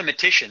 When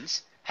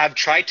mathematicians have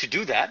tried to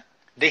do that,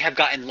 they have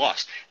gotten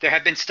lost. There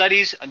have been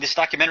studies, and this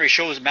documentary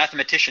shows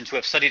mathematicians who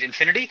have studied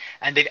infinity,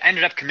 and they've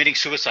ended up committing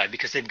suicide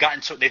because they've gone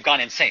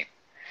insane.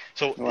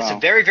 So It's a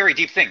very, very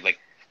deep thing. Like,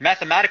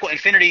 mathematical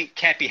infinity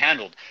can't be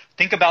handled.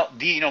 Think about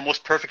the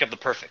most perfect of the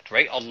perfect,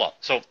 right? Allah.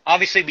 So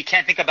obviously we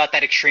can't think about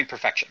that extreme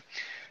perfection.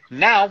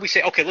 Now we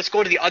say, okay, let's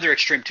go to the other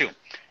extreme too.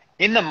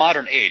 In the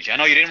modern age, I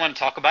know you didn't want to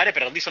talk about it,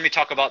 but at least let me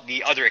talk about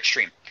the other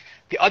extreme.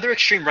 The other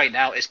extreme right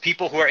now is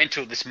people who are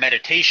into this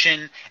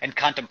meditation and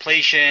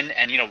contemplation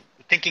and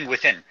thinking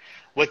within.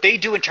 What they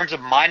do in terms of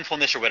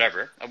mindfulness or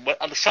whatever,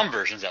 some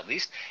versions at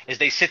least, is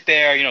they sit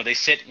there, I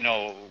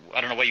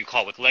don't know what you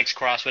call it, with legs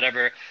crossed,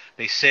 whatever.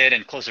 They sit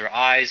and close their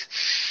eyes.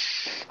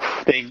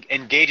 They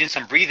engage in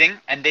some breathing,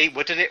 and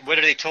what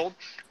are they told?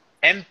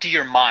 Empty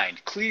your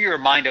mind, clear your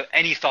mind of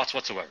any thoughts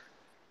whatsoever.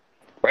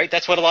 Right?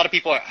 That's what a lot of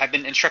people have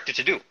been instructed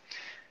to do.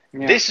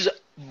 Yeah. This is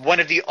one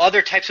of the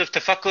other types of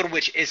tafakkur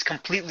which is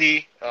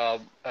completely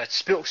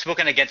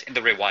spoken against in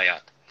the riwayat.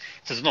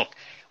 It says, look,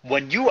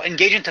 when you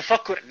engage in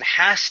tafakkur, it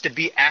has to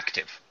be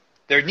active.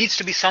 There needs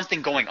to be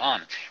something going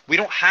on. We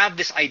don't have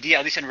this idea,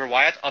 at least in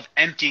riwayat, of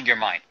emptying your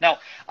mind. Now,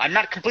 I'm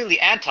not completely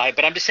anti,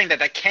 but I'm just saying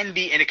that can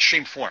be in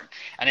extreme form.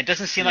 And it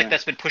doesn't seem like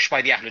that's been pushed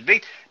by the Ahlul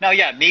Bayt. Now,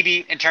 yeah,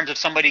 maybe in terms of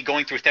somebody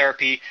going through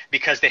therapy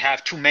because they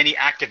have too many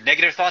active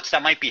negative thoughts,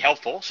 that might be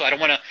helpful. So I don't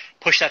want to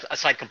push that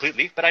aside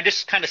completely, but I'm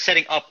just kind of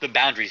setting up the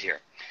boundaries here.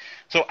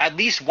 So at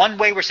least one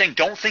way we're saying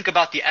don't think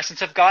about the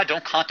essence of God,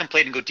 don't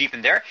contemplate and go deep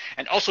in there,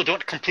 and also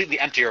don't completely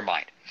empty your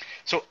mind.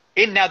 So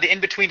the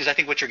in-between is I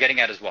think what you're getting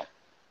at as well.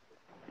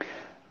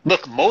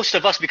 Look, most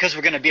of us, because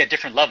we're going to be at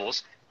different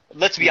levels,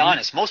 let's be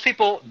honest, most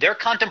people, their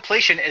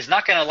contemplation is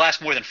not going to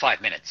last more than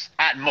 5 minutes,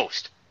 at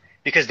most,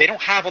 because they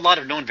don't have a lot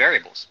of known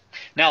variables.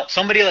 Now,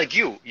 somebody like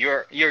you're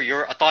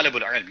a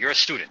talibul ilm, you're a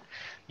student,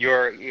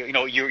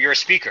 you're a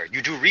speaker,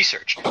 you do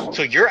research.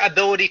 So your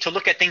ability to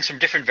look at things from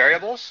different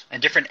variables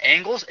and different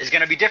angles is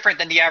going to be different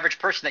than the average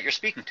person that you're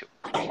speaking to,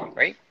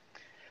 right?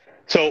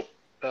 So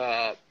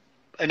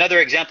another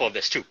example of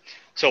this too.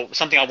 So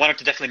something I wanted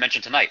to definitely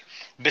mention tonight.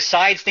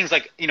 Besides things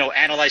like,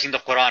 analyzing the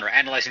Quran or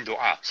analyzing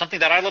dua, something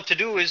that I love to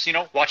do is,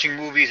 watching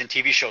movies and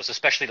TV shows,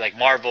 especially like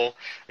Marvel,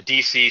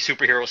 DC,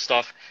 superhero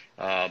stuff,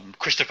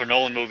 Christopher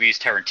Nolan movies,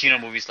 Tarantino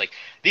movies. Like,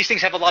 these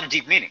things have a lot of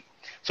deep meaning.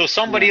 So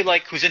somebody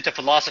like who's into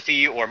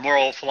philosophy or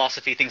moral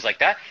philosophy, things like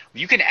that,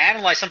 you can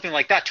analyze something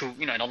like that to,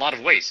 in a lot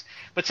of ways.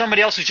 But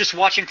somebody else who's just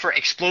watching for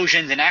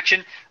explosions and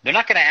action, they're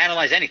not going to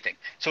analyze anything.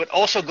 So it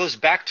also goes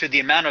back to the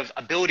amount of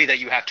ability that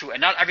you have to, and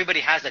not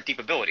everybody has that deep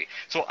ability.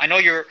 So I know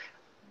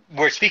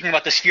we're speaking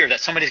about this fear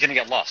that somebody's going to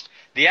get lost.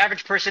 The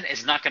average person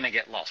is not going to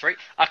get lost, right?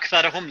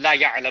 أَكْثَرَهُمْ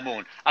لَا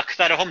يَعْلَمُونَ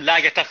أَكْثَرَهُمْ لَا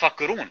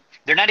يَتَفَكَّرُونَ.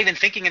 They're not even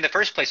thinking in the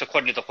first place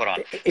according to the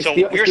Quran. So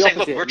we're saying,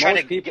 look, we're trying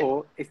to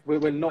people, we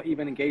will not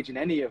even engage in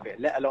any of it,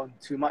 let alone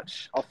too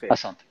much of it.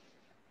 Hasan.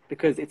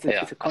 Because it's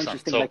a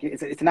conscious thing. So, like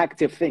it's an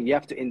active thing. You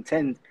have to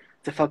intend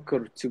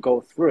tafakkur to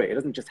go through it. It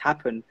doesn't just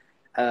happen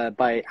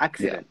by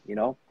accident,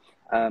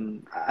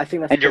 I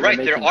think that's. And you're right.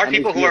 There are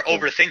people who are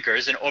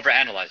overthinkers and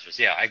overanalyzers.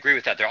 Yeah, I agree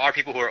with that. There are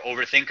people who are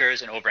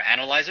overthinkers and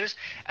overanalyzers,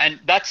 and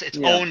that's its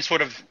own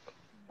sort of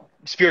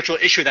spiritual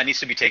issue that needs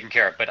to be taken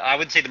care of. But I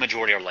would say the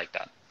majority are like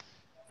that.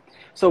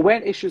 So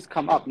when issues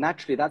come up,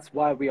 naturally, that's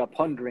why we are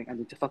pondering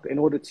and tafakkur in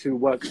order to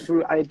work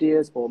through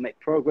ideas or make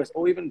progress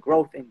or even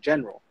growth in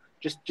general.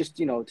 Just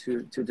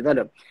to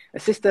develop. A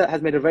sister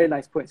has made a very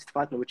nice point, Sister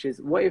Fatima, which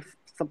is, what if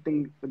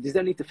does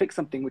there need to fix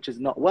something which is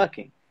not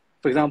working?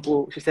 For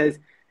example, she says,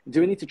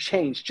 do we need to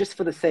change just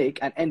for the sake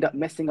and end up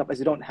messing up as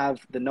you don't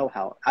have the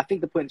know-how? I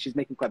think the point she's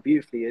making quite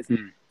beautifully is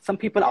some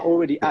people are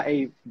already at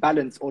a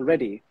balance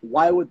already.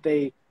 Why would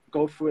they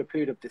go through a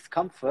period of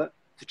discomfort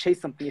to chase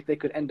something if they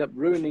could end up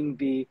ruining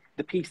the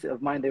peace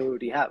of mind they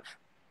already have?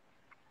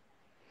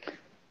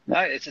 No,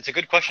 it's a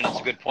good question. It's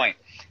a good point.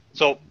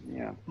 So,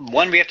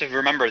 one, we have to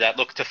remember that,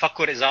 look,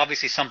 tafakkur is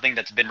obviously something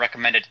that's been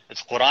recommended.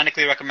 It's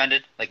Quranically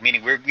recommended,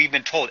 meaning we've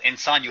been told,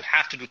 insan, you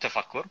have to do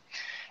tafakkur.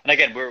 And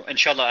again,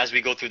 inshallah, as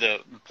we go through the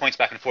points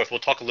back and forth, we'll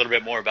talk a little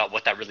bit more about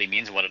what that really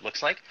means and what it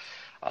looks like.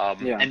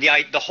 And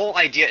the whole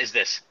idea is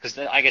this, because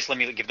I guess let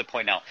me give the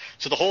point now.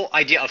 So the whole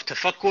idea of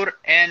tafakkur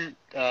and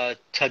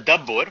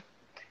tadhabur,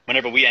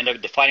 whenever we end up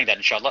defining that,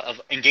 inshallah, of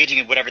engaging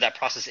in whatever that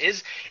process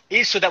is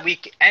so that we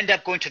end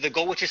up going to the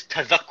goal, which is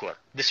tadhakur,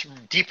 this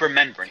deep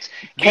remembrance.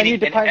 Can you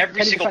define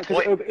every single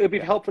point? It would be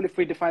helpful if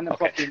we define them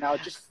properly now.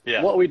 Just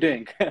what are we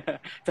doing?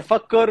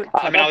 Tafakkur.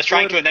 I was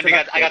trying to, and then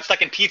I got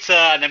stuck in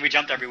pizza, and then we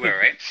jumped everywhere,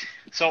 right?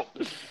 So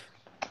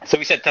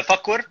we said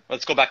tafakkur,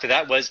 let's go back to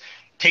that, was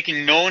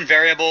taking known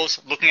variables,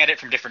 looking at it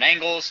from different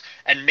angles,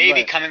 and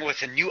maybe coming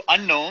with new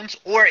unknowns,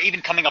 or even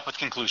coming up with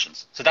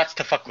conclusions. So that's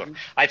tafakkur.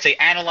 I'd say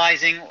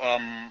analyzing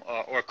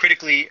or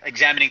critically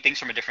examining things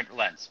from a different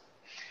lens.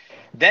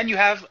 Then you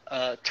have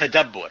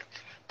tadabbur.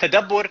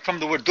 Tadabbur from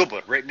the word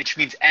dubur, right, which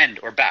means end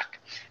or back.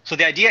 So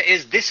the idea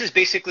is, this is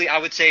basically, I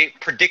would say,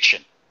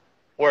 prediction,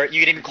 or you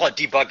could even call it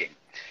debugging,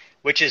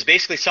 which is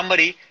basically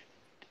somebody,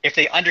 if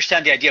they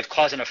understand the idea of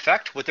cause and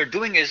effect, what they're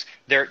doing is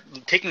they're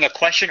taking a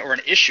question or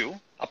an issue,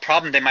 a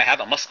problem they might have,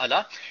 a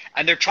mas'ala,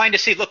 and they're trying to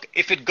say, look,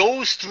 if it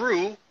goes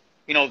through,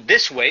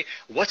 this way,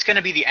 what's going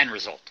to be the end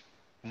result?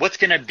 What's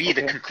going to be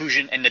the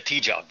conclusion and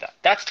natija of that?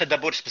 That's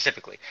tadabbur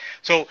specifically.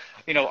 So,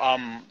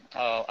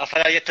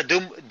 أَفَلَا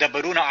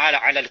يَتَدَبَّرُونَ عَلَى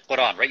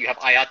الْقُرْآنِ, right? You have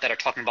ayat that are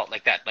talking about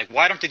like that. Like,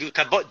 why don't they do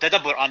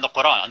tadabbur on the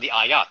Quran, on the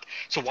ayat?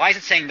 So why is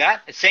it saying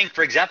that? It's saying,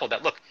 for example,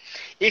 that, look,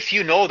 if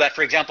you know that,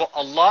 for example,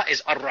 Allah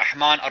is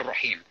Ar-Rahman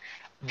Ar-Rahim,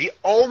 the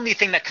only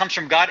thing that comes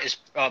from God is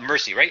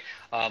mercy, right?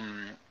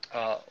 Rahmatuhu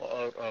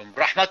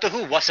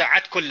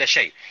wasa'at kulla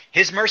shay.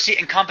 His mercy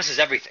encompasses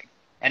everything.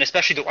 And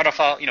especially the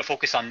Urafa,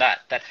 focus on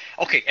that. That,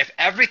 okay, if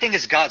everything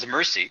is God's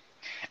mercy,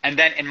 and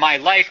then in my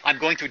life I'm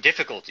going through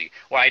difficulty,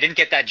 or I didn't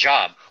get that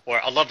job,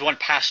 or a loved one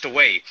passed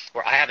away,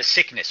 or I have a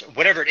sickness, or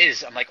whatever it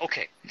is, I'm like,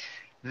 okay.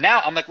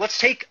 Now I'm like, let's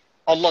take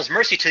Allah's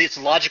mercy to its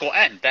logical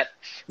end. That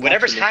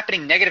whatever's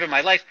happening negative in my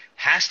life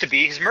has to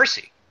be His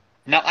mercy.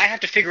 Now I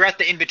have to figure out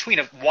the in-between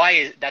of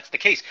why that's the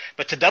case.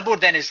 But tadabbur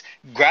then is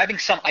grabbing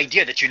some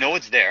idea that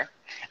it's there,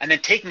 and then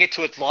taking it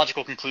to its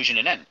logical conclusion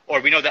and end.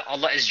 Or we know that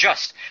Allah is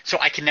just, so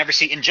I can never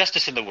see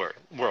injustice in the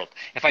world.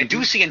 If I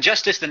do see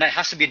injustice, then that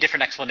has to be a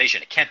different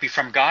explanation. It can't be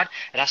from God,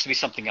 it has to be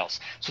something else.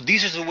 So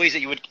these are the ways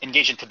that you would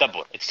engage in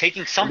tadabbur. It's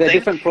taking something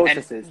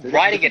and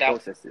writing it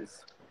out.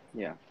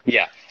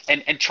 Yeah,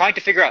 and trying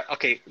to figure out,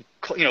 okay,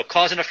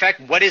 cause and effect,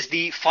 what is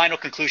the final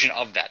conclusion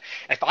of that?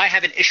 If I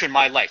have an issue in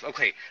my life,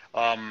 okay,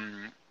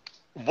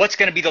 what's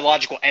going to be the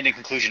logical end and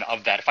conclusion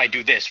of that if I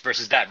do this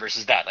versus that,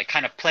 like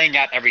kind of playing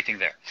out everything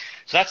there.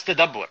 So that's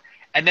tadabbur.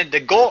 And then the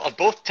goal of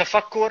both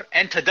tafakkur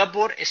and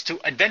tadabbur is to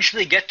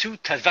eventually get to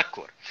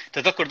tadhakur.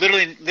 Tadhakur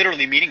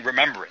literally meaning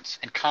remembrance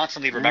and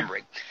constantly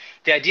remembering.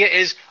 The idea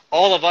is,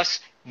 all of us,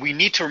 we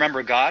need to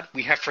remember God.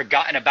 We have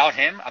forgotten about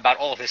Him, about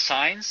all of His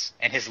signs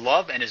and His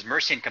love and His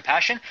mercy and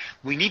compassion.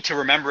 We need to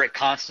remember it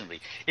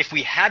constantly. If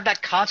we had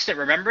that constant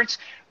remembrance,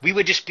 we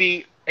would just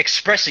be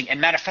expressing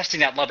and manifesting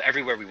that love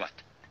everywhere we went.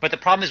 But the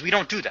problem is we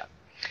don't do that.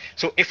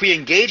 So if we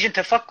engage in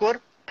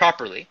tafakkur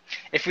properly,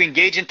 if we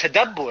engage in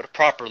tadabbur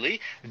properly,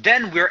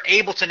 then we're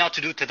able to now to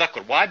do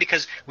tadhakur. Why?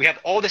 Because we have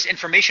all this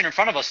information in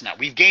front of us now.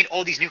 We've gained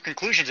all these new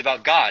conclusions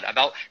about God,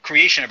 about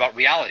creation, about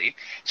reality.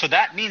 So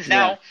that means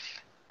now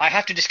I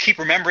have to just keep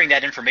remembering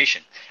that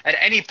information. At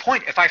any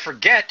point, if I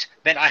forget,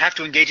 then I have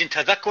to engage in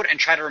tadhakur and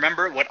try to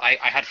remember what I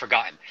had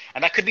forgotten.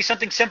 And that could be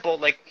something simple,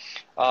 like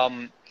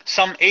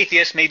some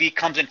atheist maybe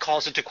comes and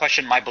calls into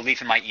question my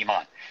belief in my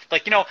iman.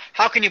 Like,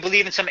 how can you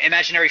believe in some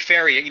imaginary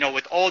fairy,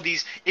 with all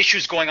these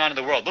issues going on in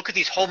the world? Look at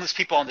these homeless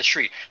people on the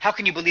street. How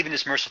can you believe in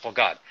this merciful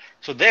God?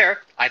 So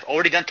there, I've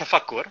already done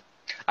tafakur.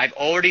 I've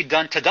already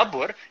done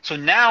tadhabur, so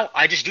now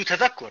I just do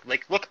tadhakur.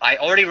 Like, look, I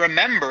already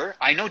remember,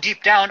 I know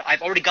deep down,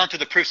 I've already gone through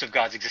the proofs of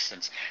God's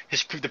existence,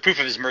 the proof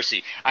of His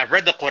mercy. I've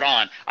read the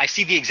Quran, I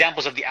see the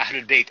examples of the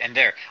Ahlul Bayt, and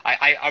there,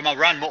 I'm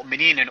around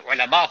mu'mineen and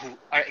ulama who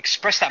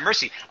express that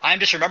mercy. I'm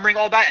just remembering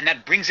all that, and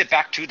that brings it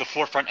back to the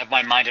forefront of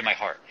my mind and my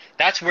heart.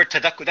 That's where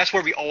tadhakur, that's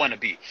where we all want to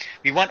be.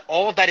 We want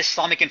all of that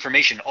Islamic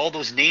information, all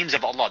those names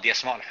of Allah, the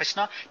Asma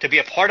al-Husna, to be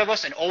a part of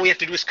us, and all we have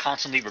to do is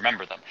constantly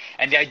remember them.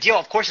 And the ideal,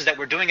 of course, is that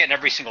we're doing it in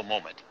every single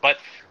moment. But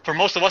for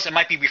most of us, it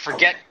might be we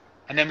forget,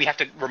 and then we have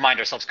to remind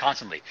ourselves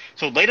constantly.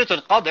 So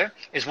Laylatul Qadr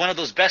is one of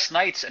those best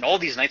nights, and all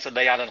these nights of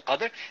Laylatul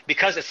Qadr,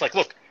 because it's like,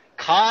 look,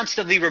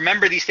 constantly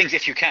remember these things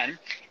if you can.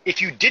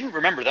 If you didn't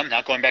remember them,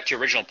 now going back to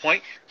your original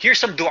point, here's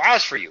some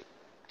du'as for you,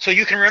 so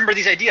you can remember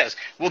these ideas.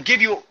 We'll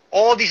give you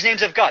all these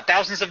names of God,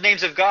 thousands of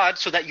names of God,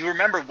 so that you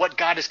remember what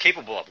God is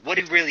capable of, what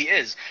He really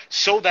is,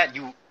 so that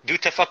you do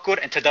tafakkur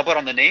and tadabur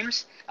on the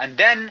names, and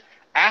then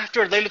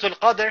after Laylatul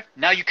Qadr,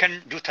 now you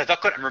can do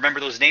tadhakur and remember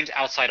those names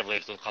outside of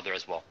Laylatul Qadr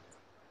as well.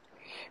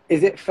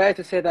 Is it fair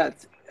to say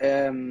that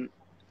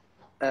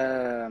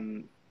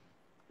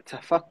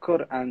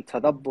tafakkur and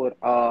tadabbur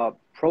are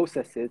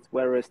processes,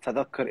 whereas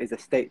tadhakur is a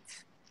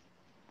state?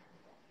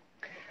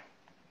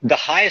 The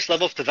highest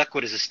level of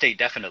tadhakur is a state,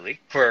 definitely,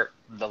 for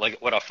the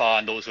Urafa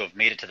and those who have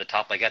made it to the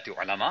top, like that, the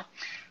ulama.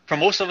 For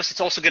most of us,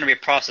 it's also going to be a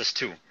process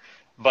too.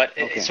 But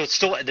so it's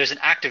still, there's an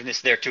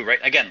activeness there too, right?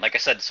 Again, like I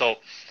said, so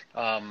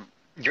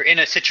you're in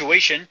a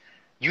situation,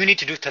 you need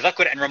to do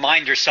tadhakur and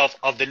remind yourself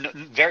of the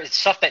very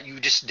stuff that you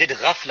just did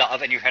ghafla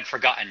of and you had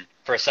forgotten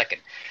for a second.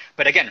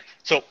 But again,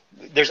 so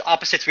there's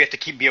opposites we have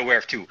to be aware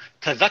of too.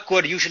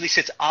 Tadhakur usually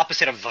sits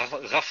opposite of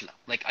ghafla.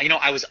 Like,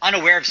 I was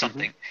unaware of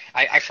something.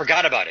 I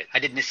forgot about it. I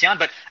did nisyan,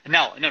 but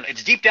no,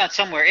 it's deep down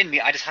somewhere in me.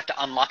 I just have to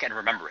unlock it and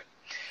remember it.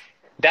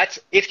 That's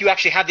if you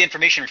actually have the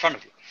information in front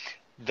of you.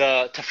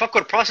 The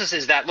tafakkur process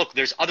is that, look,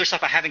 there's other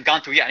stuff I haven't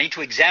gone through yet. I need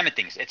to examine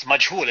things. It's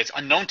majhul, it's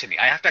unknown to me.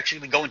 I have to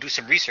actually go and do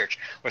some research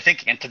or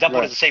thinking. And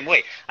tadabbur is the same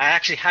way. I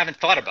actually haven't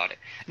thought about it.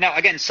 Now,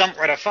 again, some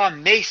urafa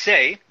may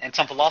say, and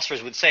some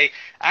philosophers would say,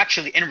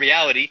 actually, in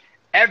reality,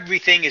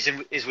 everything is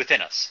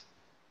within us.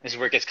 This is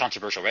where it gets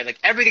controversial, right? Like,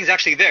 everything's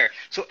actually there.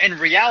 So, in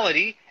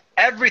reality,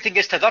 everything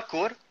is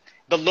tadakkur.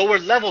 The lower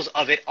levels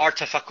of it are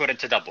tafakkur and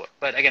tadabbur.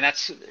 But again, I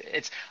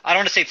don't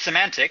want to say it's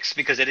semantics,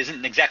 because it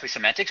isn't exactly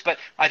semantics, but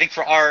I think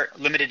for our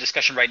limited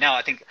discussion right now,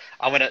 I think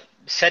I want to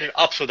set it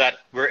up so that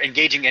we're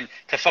engaging in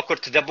tafakkur,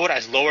 tadabbur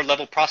as lower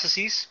level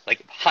processes,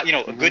 like,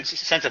 a good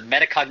sense of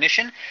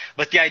metacognition.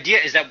 But the idea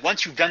is that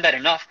once you've done that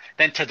enough,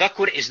 then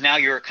tadakkur is now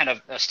your kind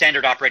of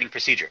standard operating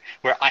procedure,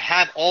 where I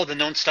have all the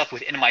known stuff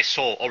within my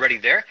soul already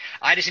there.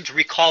 I just need to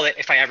recall it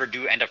if I ever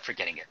do end up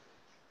forgetting it.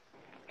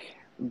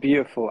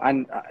 Beautiful,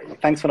 and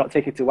thanks for not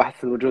taking it to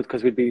Wahdat al-Wujud,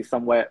 because we'd be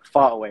somewhere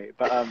far away.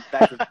 But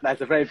that's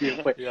a very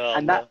beautiful point.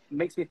 That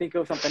makes me think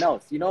of something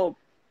else.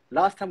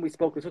 Last time we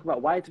spoke, we talked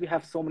about why do we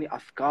have so many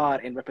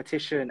afkar in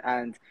repetition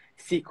and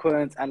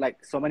sequence and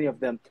like so many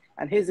of them.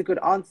 And here's a good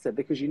answer,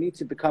 because you need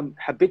to become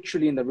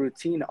habitually in the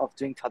routine of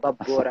doing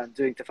tadabbur and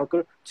doing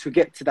tafakkur to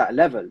get to that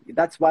level.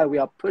 That's why we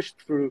are pushed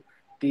through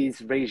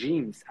these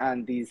regimes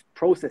and these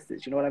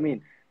processes. You know what I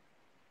mean?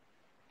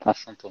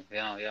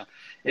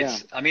 Yeah.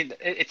 I mean,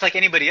 it's like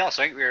anybody else,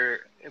 right? We're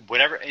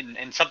whatever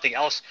in something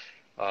else.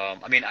 I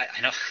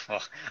know.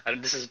 Well,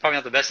 this is probably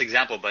not the best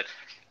example, but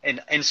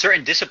in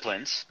certain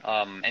disciplines,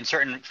 in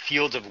certain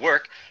fields of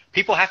work,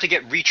 people have to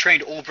get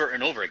retrained over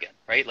and over again,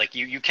 right? Like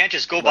you can't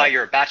just go by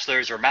your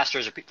bachelor's or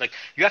master's, or like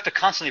you have to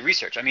constantly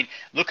research. I mean,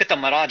 look at the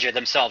maraja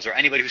themselves, or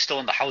anybody who's still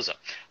in the hawza.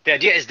 The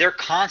idea is they're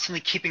constantly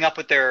keeping up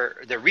with their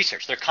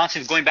research. They're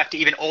constantly going back to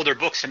even older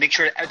books to make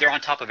sure they're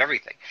on top of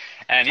everything.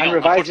 And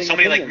revising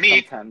somebody like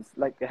me, sometimes,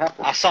 like it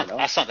happens.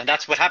 And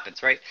that's what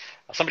happens, right?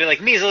 Somebody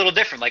like me is a little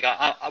different. Like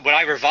what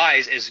I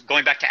revise is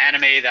going back to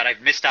anime that I've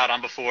missed out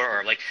on before,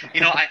 or like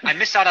I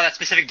missed out on that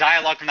specific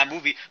dialogue from that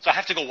movie, so I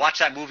have to go watch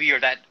that movie or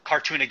that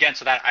cartoon again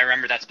so that I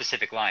remember that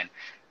specific line.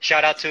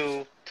 Shout out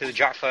to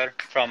Ja'far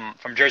from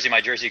Jersey,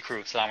 my Jersey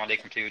crew. Assalamu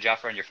alaikum to you,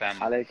 Ja'far, and your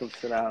family. Alaikum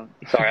salam.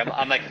 Sorry,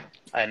 I'm like,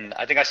 and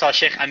I think I saw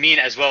Sheikh Amin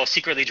as well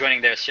secretly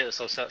joining there. So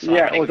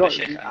yeah,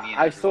 Sheikh Amin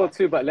I saw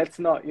too, but let's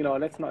not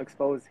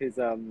expose his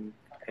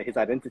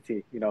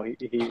identity.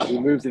 He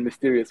moves in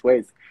mysterious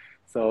ways.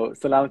 So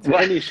salam to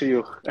any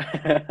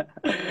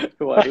shuyukh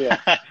who are here.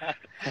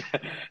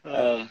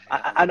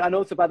 And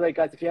also, by the way,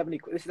 guys, if you have any,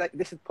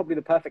 this is probably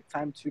the perfect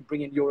time to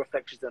bring in your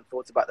reflections and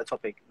thoughts about the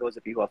topic. Those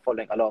of you who are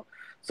following along,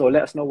 so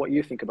let us know what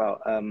you think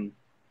about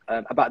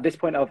this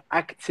point of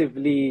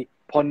actively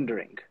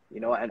pondering,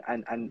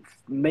 and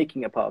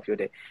making it part of your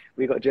day.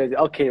 We got Jersey,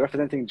 okay,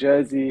 representing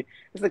Jersey.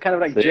 This is kind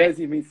of like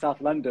Jersey meets South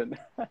London.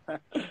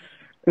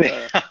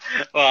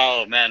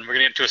 Oh man, we're gonna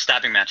get into a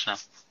stabbing match now.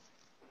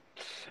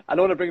 I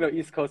don't want to bring no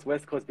East Coast,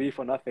 West Coast beef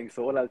or nothing.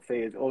 So all I'd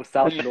say is, oh,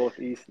 South, North,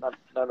 East, none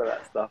of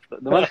that stuff.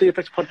 The Monthly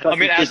Effect podcast I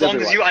mean, includes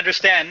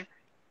everyone.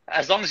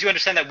 as long as you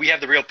understand that we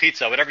have the real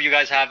pizza, whatever you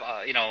guys have,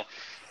 I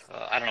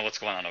don't know what's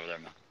going on over there,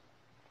 man.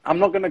 I'm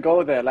not gonna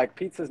go there. Like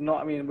pizza's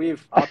not. I mean,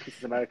 our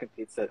pizza's American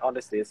pizza.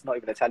 Honestly, it's not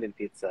even Italian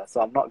pizza.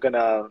 So I'm not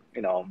gonna.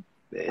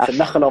 It's a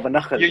knuckle over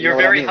knuckle. You're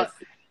very.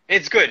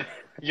 It's good.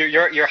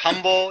 You're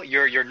humble.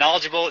 You're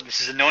knowledgeable. This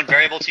is a known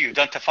variable to you. You've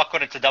done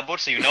tafakur and tadhabur,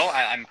 so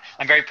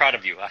I'm very proud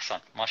of you, Hasan.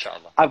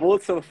 MashaAllah. I've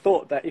also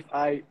thought that if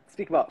I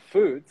speak about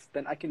foods,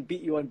 then I can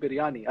beat you on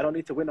biryani. I don't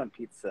need to win on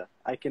pizza.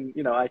 I can.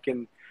 There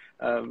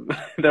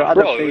are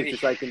other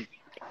places I can.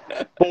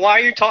 But why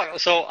are you talking?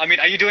 So, I mean,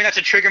 are you doing that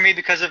to trigger me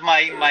because of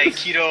my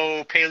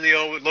keto,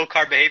 paleo, low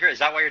carb behavior? Is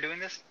that why you're doing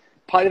this?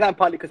 Partly that,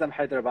 partly because I'm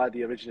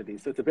Hyderabadi originally,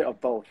 so it's a bit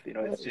of both.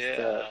 It's just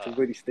to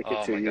really stick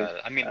it to you.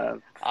 God. I mean,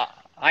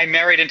 I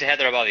married into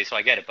Hyderabadi, so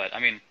I get it. But I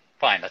mean,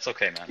 fine, that's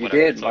okay, man. You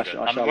Whatever. did,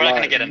 we're not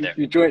going to get in there.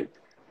 You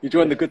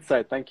joined the good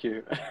side. Thank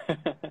you.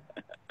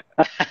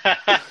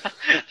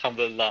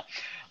 Alhamdulillah.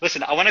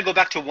 Listen, I want to go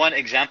back to one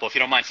example, if you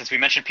don't mind. Since we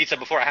mentioned pizza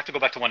before, I have to go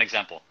back to one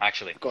example,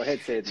 actually. Go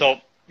ahead, Sayyid.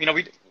 So,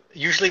 we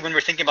usually when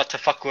we're thinking about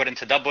tafakur and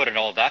tadabur and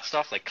all of that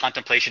stuff, like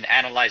contemplation,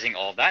 analyzing,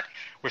 all of that,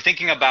 we're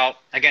thinking about,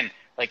 again,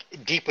 like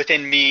deep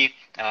within me,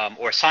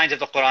 or signs of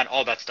the Quran,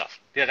 all that stuff.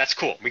 Yeah, that's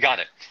cool. We got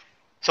it.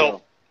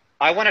 So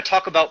I want to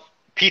talk about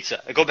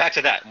pizza. I go back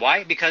to that.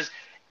 Why? Because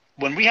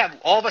when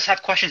all of us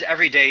have questions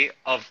every day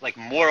of like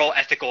moral,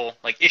 ethical,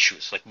 like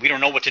issues, like we don't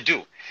know what to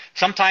do.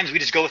 Sometimes we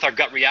just go with our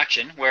gut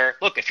reaction where,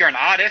 look, if you're an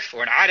arif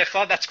or an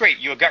arifah, that's great.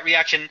 Your gut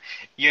reaction,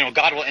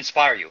 God will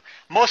inspire you.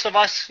 Most of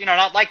us,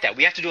 not like that.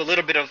 We have to do a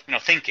little bit of,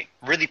 thinking,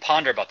 really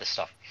ponder about this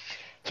stuff.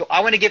 So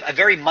I want to give a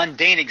very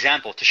mundane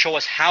example to show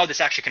us how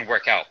this actually can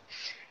work out.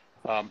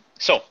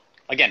 So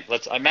again,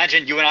 let's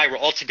imagine you and I were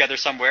all together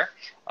somewhere.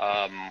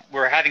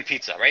 We're having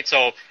pizza, right?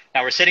 So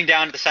now we're sitting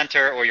down at the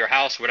center or your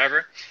house,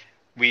 whatever.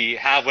 We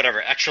have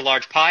whatever, extra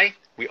large pie.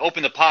 We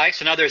open the pie.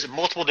 So now there's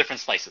multiple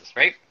different slices,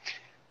 right?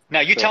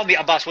 Now you tell me,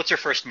 Abbas, what's your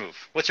first move?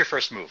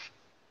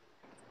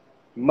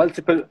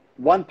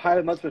 One pie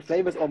with multiple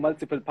flavors or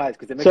multiple pies?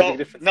 Because it makes a big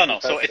difference. No.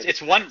 So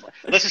it's one,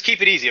 let's just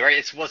keep it easy,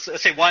 right?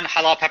 Let's say one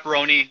halal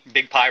pepperoni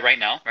big pie right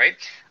now, right?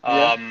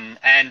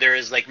 And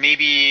there's like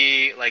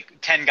maybe like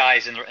 10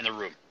 guys in the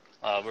room.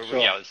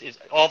 It's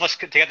all of us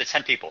together,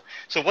 10 people.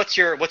 So what's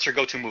your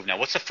go-to move now?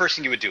 What's the first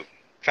thing you would do?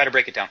 Try to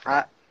break it down for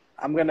me.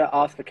 I'm gonna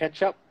ask for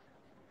ketchup,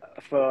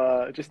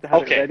 just to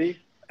have it ready.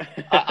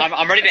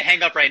 I'm ready to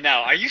hang up right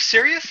now. Are you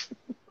serious?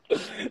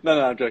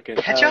 No, I'm joking.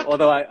 Ketchup?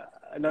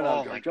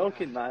 I'm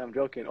joking, man. I'm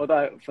joking.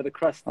 Although for the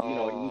crust, you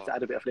need to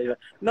add a bit of flavor.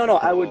 No,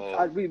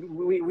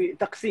 we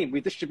taqsim.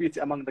 We distribute it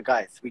among the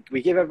guys.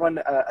 We give everyone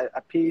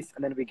a piece,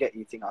 and then we get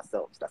eating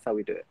ourselves. That's how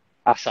we do it.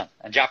 Awesome.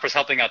 And Jaffar's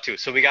helping out too.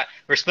 So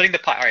we're splitting the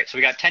pie. All right. So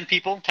we got 10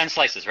 people, 10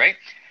 slices, right?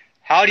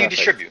 How do you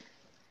distribute?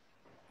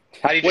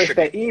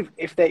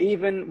 If they're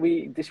even,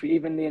 we distribute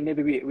evenly, and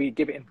maybe we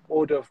give it in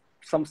order of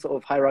some sort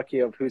of hierarchy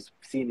of who's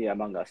senior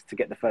among us to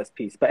get the first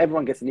piece. But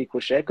everyone gets an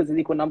equal share because it's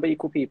equal number,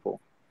 equal people.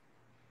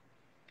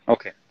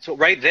 Okay. So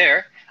right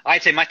there,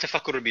 I'd say my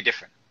tafakur would be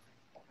different.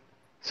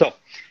 So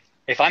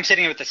if I'm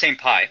sitting with the same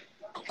pie,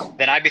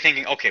 then I'd be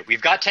thinking, okay,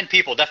 we've got 10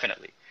 people,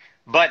 definitely.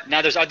 But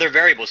now there's other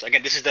variables.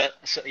 Again, this is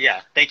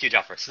thank you,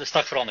 Jafar. So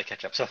stuff for all the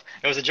ketchup. So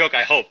it was a joke,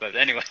 I hope. But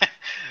anyway,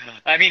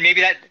 I mean,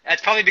 maybe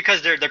that's probably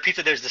because their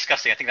pizza there is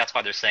disgusting. I think that's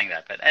why they're saying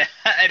that. But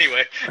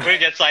anyway, we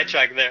get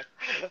sidetracked there.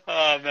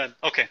 Oh, man.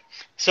 Okay.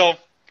 So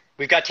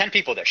we've got 10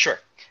 people there, sure.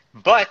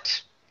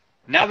 But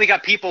now we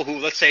got people who,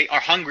 let's say, are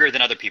hungrier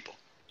than other people.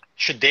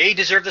 Should they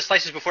deserve the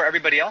slices before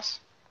everybody else?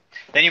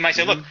 Then you might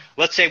say, look,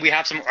 let's say we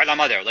have some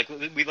ulama there. Like,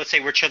 let's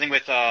say we're chilling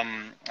with,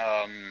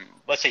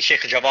 let's say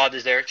Sheikh Javad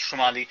is there,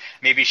 Shumali.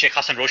 Maybe Sheikh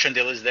Hasan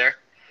Roshandil is there.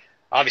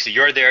 Obviously,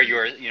 you're there.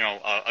 You're,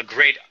 a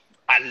great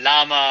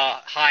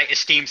allama, high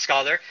esteemed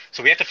scholar.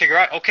 So we have to figure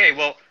out, okay,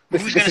 well,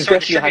 who's going to start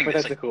distributing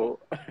this?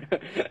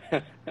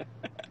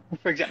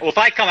 For example, if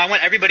I come, I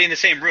want everybody in the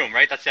same room,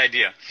 right? That's the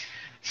idea.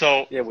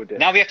 So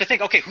now we have to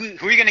think, okay, who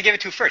are you going to give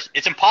it to first?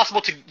 It's impossible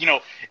to,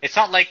 it's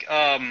not like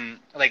a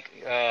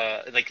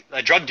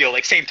drug deal,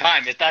 like same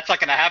time. That's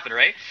not going to happen,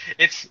 right?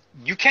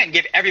 You can't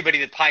give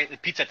everybody the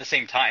pizza at the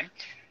same time.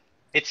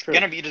 It's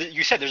going to be,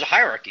 you said there's a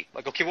hierarchy.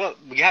 Like, okay, well,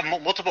 we have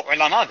multiple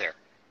ulama there.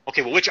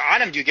 Okay, well, which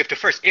alim do you give to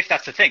first, if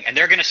that's the thing? And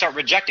they're going to start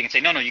rejecting and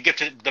say, no, you give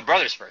to the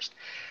brothers first.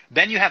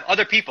 Then you have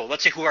other people,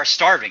 let's say, who are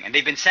starving, and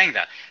they've been saying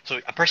that. So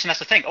a person has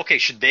to think, okay,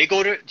 should they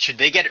get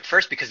it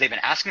first because they've been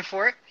asking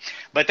for it?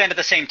 But then at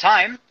the same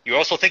time, you're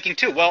also thinking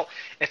too, well,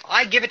 if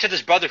I give it to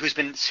this brother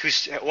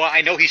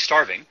I know he's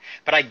starving,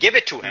 but I give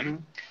it to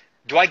him,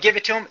 do I give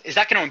it to him? Is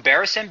that going to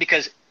embarrass him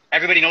because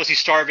everybody knows he's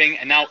starving,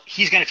 and now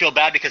he's going to feel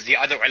bad because the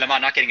other ulama are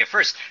not getting it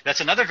first?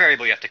 That's another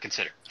variable you have to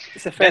consider.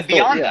 It's a fair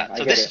beyond thought, that,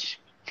 so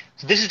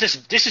this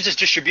is just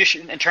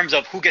distribution in terms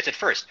of who gets it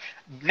first.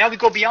 Now we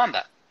go beyond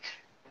that.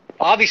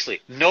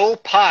 Obviously, no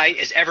pie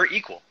is ever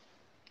equal,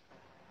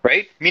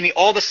 right? Meaning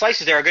all the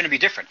slices there are going to be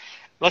different.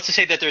 let's just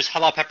say that there's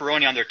halal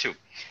pepperoni on there too.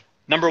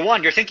 Number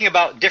one, you're thinking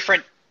about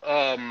different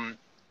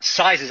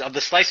sizes of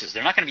the slices.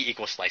 They're not going to be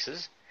equal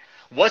slices.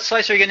 What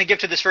slice are you going to give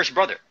to this first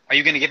brother? Are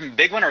you going to give him a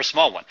big one or a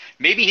small one?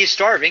 Maybe he's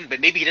starving, but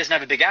maybe he doesn't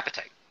have a big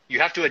appetite. You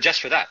have to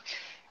adjust for that.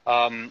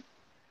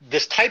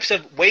 There's types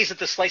of ways that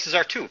the slices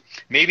are too.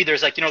 Maybe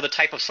there's like, the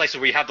type of slices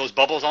where you have those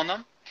bubbles on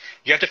them.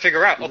 You have to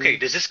figure out, okay,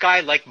 does this guy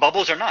like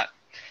bubbles or not?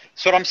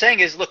 So what I'm saying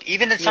is, look,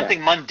 even in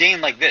something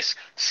mundane like this,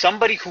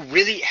 somebody who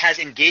really has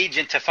engaged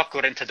in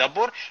tafakur and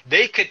tadhabur,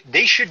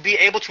 they should be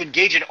able to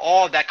engage in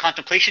all that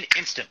contemplation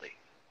instantly.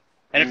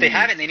 And if they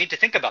haven't, they need to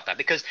think about that,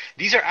 because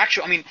these are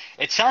actual,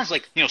 it sounds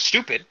like,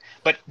 stupid,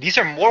 but these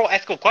are moral,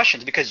 ethical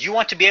questions, because you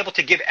want to be able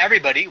to give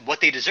everybody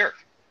what they deserve.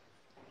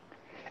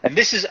 And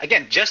this is,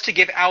 again, just to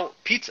give out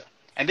pizza.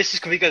 And this is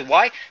because,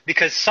 why?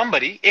 Because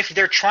somebody, if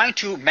they're trying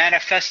to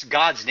manifest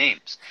God's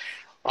names,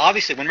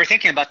 obviously, when we're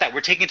thinking about that,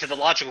 we're taking it to the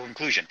logical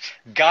conclusion.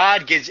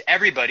 God gives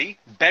everybody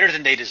better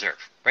than they deserve,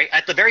 right?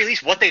 At the very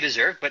least, what they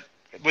deserve, but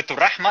with the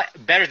rahmah,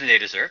 better than they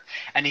deserve.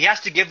 And he has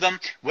to give them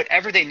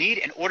whatever they need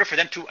in order for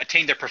them to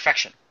attain their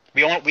perfection.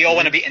 We all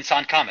want to be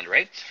insan kamil,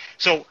 right?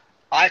 So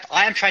I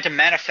am trying to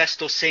manifest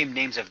those same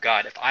names of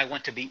God. If I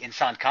want to be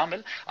insan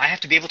kamil, I have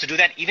to be able to do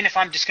that, even if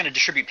I'm just going to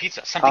distribute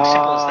pizza. Something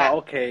simple as that.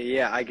 Okay,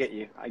 yeah, I get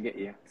you.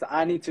 So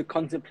I need to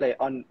contemplate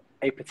on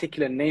a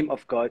particular name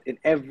of God in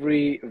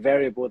every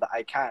variable that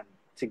I can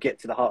to get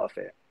to the heart of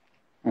it.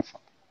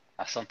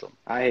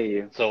 I hear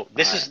you. So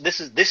this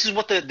is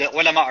what the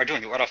ulama are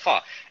doing, the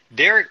urafa.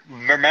 They're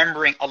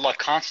remembering Allah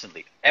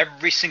constantly,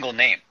 every single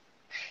name.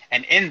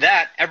 And in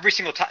that, every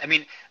single time,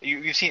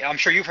 you've seen, I'm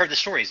sure you've heard the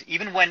stories.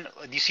 Even when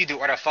you see the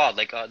urafa,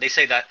 like they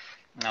say that,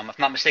 if I'm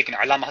not mistaken,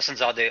 Allama Hasan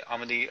Zadeh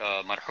Amali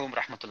Marhum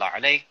Rahmatullah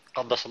Alayh,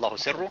 Qaddasallahu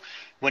Sirru,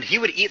 when he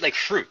would eat like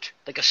fruit,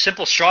 like a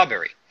simple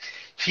strawberry,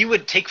 he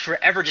would take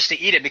forever just to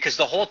eat it, because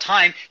the whole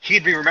time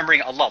he'd be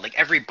remembering Allah. Like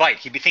every bite,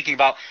 he'd be thinking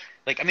about,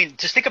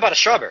 just think about a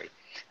strawberry.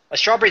 A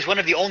strawberry is one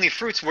of the only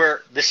fruits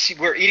where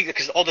we're eating,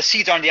 because all the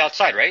seeds are on the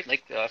outside, right?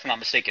 Like, if I'm not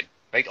mistaken,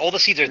 right? All the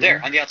seeds are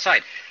there on the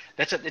outside.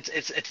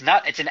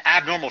 It's an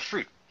abnormal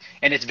fruit.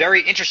 And it's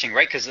very interesting,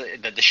 right? Because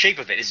the shape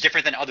of it is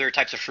different than other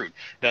types of fruit.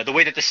 The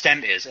way that the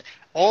stem is.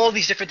 All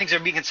these different things are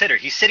being considered.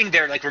 He's sitting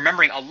there like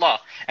remembering Allah.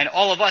 And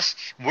all of us,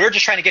 we're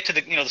just trying to get to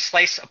the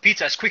slice of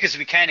pizza as quick as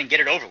we can and get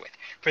it over with.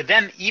 For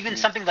them, even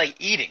something like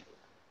eating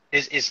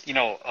is a divine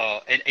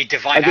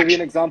action. I'll give you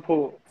an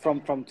example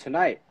from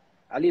tonight.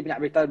 Ali ibn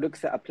Abi Talib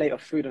looks at a plate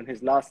of food on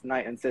his last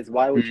night and says,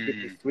 why would you give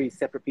me 3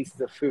 separate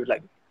pieces of food?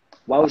 Like,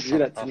 why would you do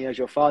that to me as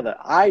your father?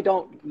 I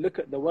don't look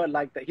at the word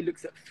like that. He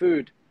looks at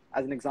food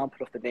as an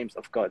example of the names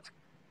of God.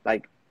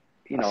 Like,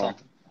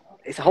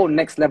 it's a whole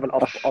next level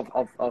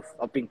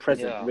of being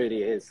present,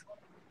 really is.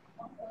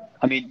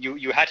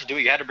 You had to do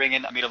it. You had to bring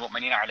in Amir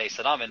al-Mu'mineen alayhi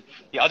salam. And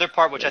the other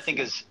part, which I think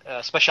is,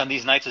 especially on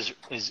these nights,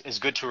 is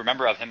good to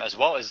remember of him as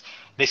well, is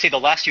they say the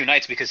last few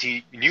nights, because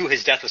he knew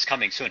his death was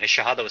coming soon, his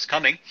shahada was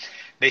coming,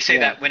 they say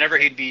that whenever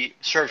he'd be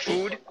served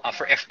food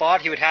for iftar,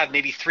 he would have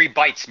maybe 3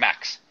 bites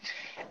max.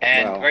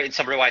 And right, in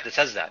some riwayat it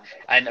says that.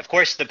 And of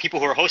course, the people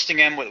who are hosting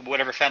him,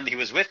 whatever family he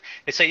was with,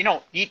 they say,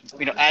 eat,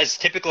 as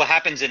typical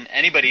happens in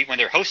anybody when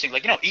they're hosting,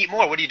 like, eat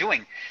more, what are you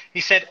doing? He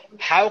said,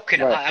 how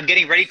can I'm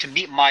getting ready to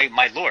meet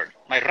my Lord,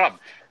 my Rabb.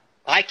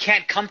 I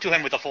can't come to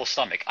him with a full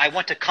stomach. I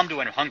want to come to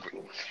him hungry.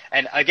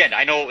 And again,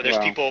 I know there's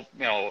people,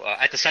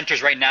 at the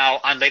centers right now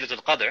on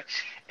Laylatul Qadr,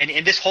 and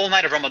in this whole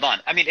night of Ramadan.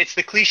 It's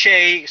the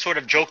cliche sort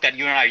of joke that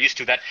you and I are used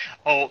to, that,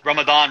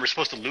 Ramadan, we're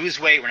supposed to lose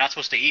weight, we're not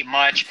supposed to eat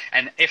much,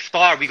 and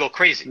iftar, we go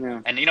crazy.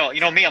 Yeah. And you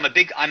know me, I'm a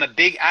big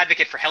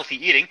advocate for healthy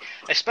eating,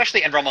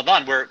 especially in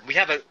Ramadan, where we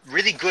have a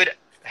really good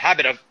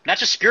habit of not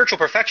just spiritual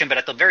perfection, but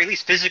at the very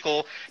least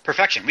physical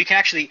perfection. We can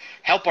actually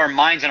help our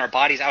minds and our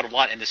bodies out a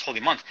lot in this holy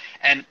month.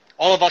 And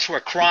all of us who are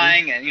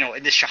crying and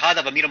in this shahada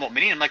of Amir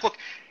al-Mu'mineen, I'm like, look,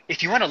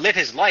 if you want to live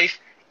his life,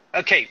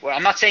 okay, well,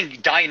 I'm not saying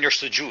die in your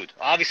sujood.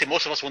 Obviously,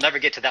 most of us will never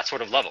get to that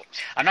sort of level.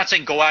 I'm not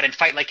saying go out and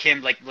fight like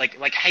him, like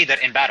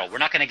Haydar in battle. We're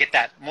not going to get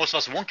that. Most of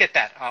us won't get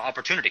that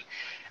opportunity.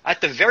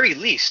 At the very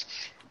least,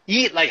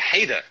 eat like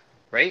Haydar,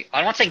 right?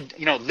 I'm not saying,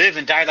 live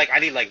and die like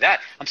Ali like that.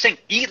 I'm saying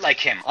eat like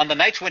him on the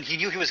nights when he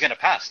knew he was going to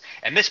pass.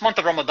 And this month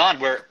of Ramadan,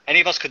 where any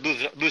of us could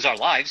lose our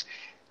lives,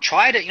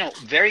 try to,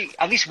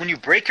 at least when you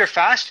break your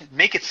fast,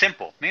 make it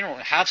simple.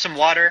 Have some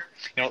water,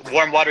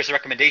 warm water is a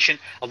recommendation,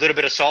 a little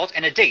bit of salt,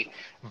 and a date.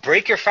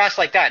 Break your fast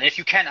like that. And if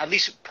you can, at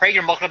least pray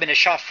your Maghrib and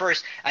Isha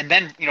first, and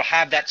then,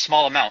 have that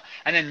small amount.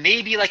 And then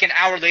maybe like an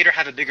hour later,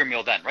 have a bigger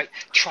meal then, right?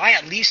 Try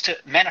at least to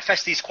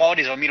manifest these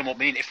qualities of Amir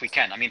al-Mu'mineen if we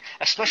can.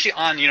 Especially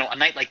on, a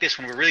night like this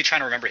when we're really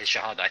trying to remember his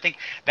shahada. I think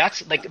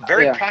that's like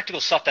very practical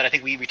stuff that I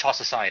think we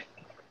toss aside.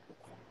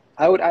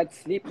 I would add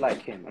sleep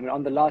like him.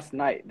 On the last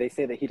night, they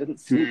say that he doesn't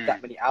sleep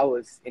that many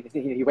hours.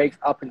 He wakes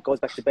up and goes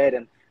back to bed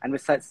and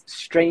recites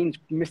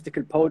strange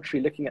mystical poetry,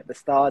 looking at the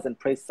stars and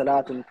prays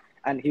salat.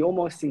 And he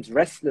almost seems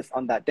restless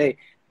on that day.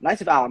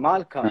 Nights of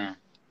a'mal come.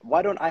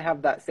 Why don't I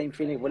have that same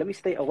feeling? Well, let me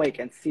stay awake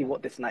and see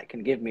what this night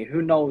can give me.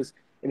 Who knows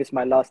if it's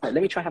my last night?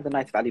 Let me try and have the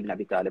night of Ali ibn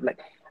Abi Talib.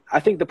 I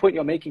think the point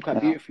you're making quite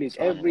beautifully is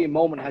every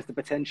moment has the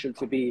potential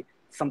to be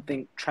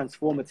something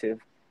transformative.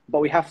 but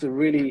we have to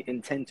really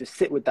intend to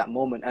sit with that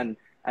moment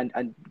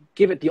and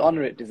give it the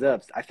honor it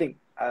deserves. I think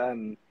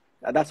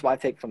that's what I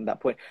take from that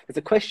point. There's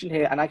a question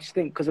here, and I just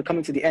think, because we're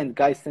coming to the end,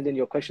 guys, send in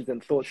your questions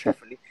and thoughts. Sure.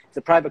 Definitely. It's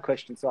a private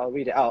question, so I'll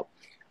read it out.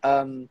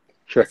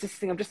 Sure. It's this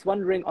thing, I'm just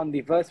wondering on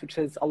the verse which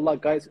says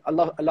Allahumma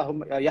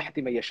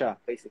yahdi man yasha,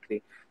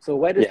 basically. So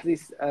where does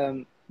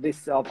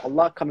this of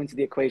Allah come into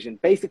the equation?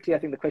 Basically, I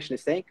think the question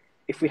is saying,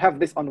 if we have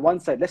this on one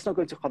side, let's not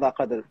go into qada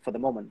qadr for the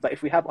moment, but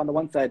if we have on the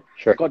one side,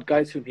 Sure. God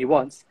guides whom He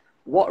wants,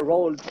 what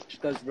role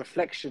does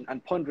reflection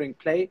and pondering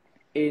play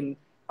in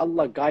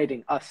Allah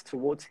guiding us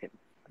towards Him?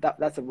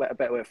 That's a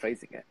better way of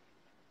phrasing it.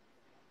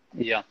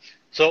 Yeah.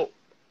 So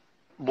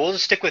we'll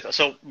just stick with,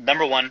 so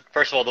number one,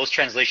 first of all, those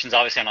translations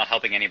obviously are not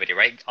helping anybody,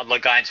 right? Allah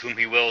guides whom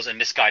He wills and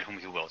misguide whom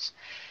He wills.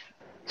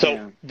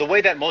 So the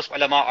way that most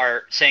ulama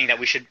are saying that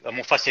we should,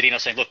 mufassirin are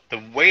saying, look,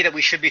 the way that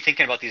we should be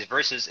thinking about these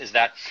verses is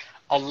that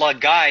Allah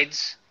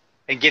guides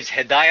and gives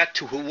hidayat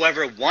to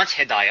whoever wants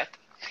hidayat,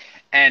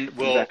 and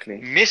will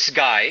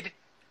misguide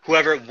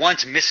whoever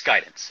wants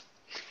misguidance.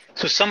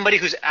 So somebody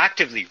who's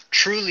actively,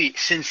 truly,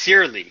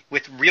 sincerely,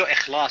 with real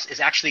ikhlas is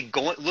actually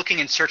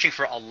looking and searching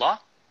for Allah,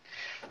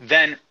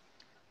 then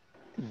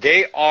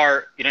they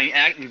are,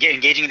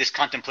 engaging in this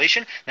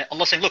contemplation. And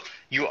Allah saying, look,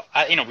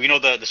 we know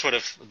the sort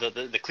of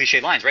the cliche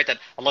lines, right? That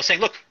Allah saying,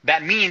 look,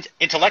 that means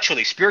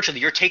intellectually, spiritually,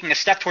 you're taking a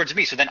step towards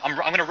me. So then I'm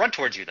going to run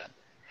towards you then.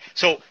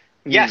 So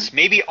yes,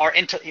 maybe our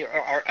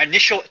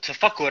initial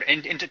tafakur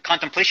into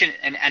contemplation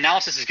and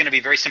analysis is going to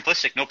be very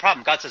simplistic. No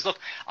problem. God says, look,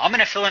 I'm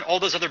going to fill in all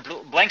those other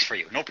blanks for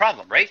you. No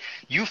problem, right?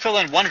 You fill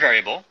in one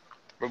variable,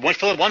 or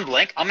fill in one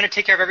blank. I'm going to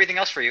take care of everything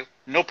else for you.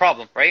 No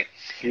problem, right?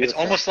 Beautiful. It's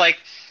almost like,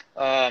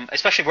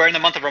 especially we're in the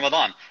month of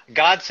Ramadan,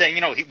 God's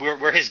saying,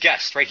 we're His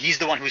guests, right? He's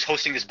the one who's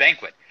hosting this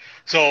banquet.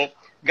 So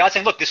God's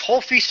saying, look, this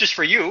whole feast is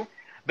for you,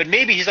 but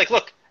maybe He's like,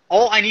 look,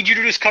 all I need you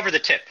to do is cover the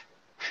tip,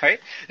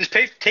 right? Just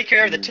take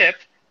care of the tip.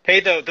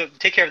 Take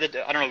care of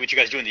the, I don't know what you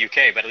guys do in the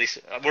UK, but at least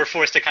we're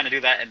forced to kind of do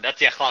that, and that's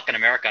the akhlaq in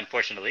America,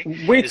 unfortunately.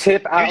 We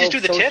tip out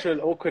of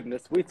social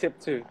awkwardness. We tip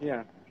too,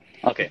 yeah.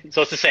 Okay,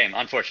 so it's the same,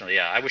 unfortunately,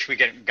 yeah. I wish we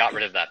got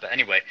rid of that, but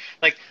anyway.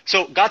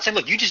 So God's saying,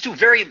 look, you just do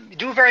very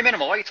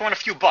minimal, right? You throw in a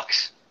few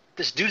bucks.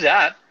 Just do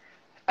that,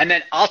 and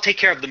then I'll take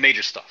care of the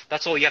major stuff.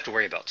 That's all you have to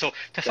worry about. So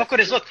tafakkur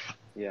is, look,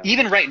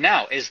 even right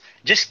now, is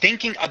just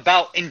thinking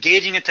about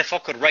engaging in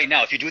tafakkur right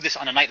now. If you do this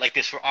on a night like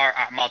this for our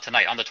a'mal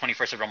tonight, on the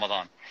 21st of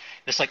Ramadan,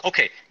 it's like,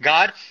 okay,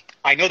 God,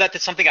 I know that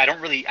that's something I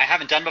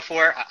haven't done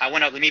before. I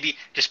want to maybe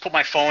just put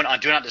my phone on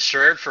Do Not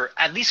Disturb for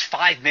at least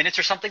 5 minutes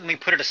or something. Let me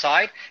put it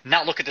aside,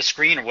 not look at the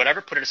screen or whatever,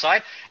 put it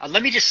aside. And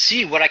let me just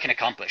see what I can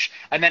accomplish.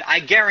 And then I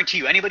guarantee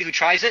you, anybody who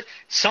tries it,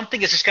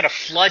 something is just going to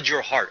flood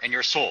your heart and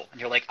your soul.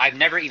 And you're like, I've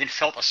never even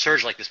felt a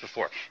surge like this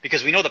before.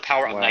 Because we know the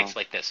power of nights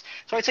like this.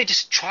 So I'd say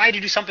just try to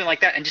do something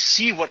like that and just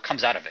see what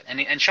comes out of it. And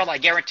inshallah, I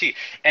guarantee.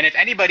 And if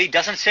anybody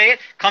doesn't say it,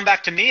 come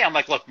back to me. I'm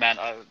like, look, man,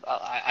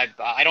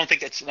 I don't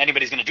think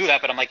anybody's going to do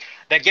that. But I'm like,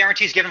 that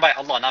guarantee is given by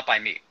Allah, not by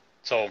me.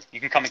 So you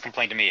can come and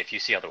complain to me if you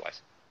see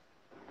otherwise.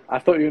 I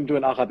thought you were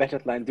doing Agha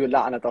better line, do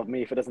la'anat of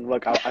me if it doesn't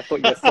work out. I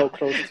thought you were so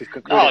close to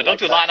concluding. No, don't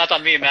do la'anat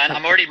on me, man.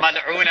 I'm already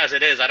mad'oon as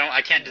it is. I don't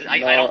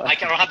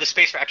have the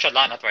space for extra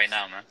la'anat right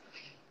now, man.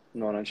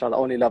 No, inshallah,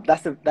 only love.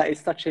 That is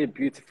such a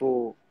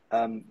beautiful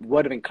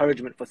word of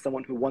encouragement for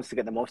someone who wants to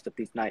get the most of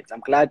these nights.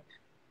 I'm glad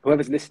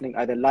whoever's listening,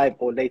 either live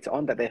or later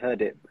on, that they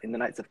heard it in the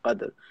nights of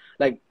Qadr.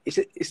 Like,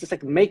 it's just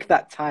like, make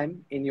that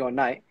time in your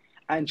night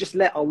and just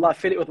let Allah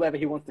fill it with whatever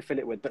He wants to fill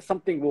it with. But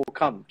something will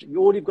come.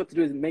 All you've got to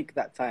do is make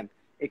that time.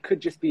 It could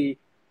just be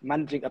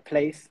managing a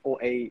place or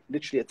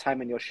literally a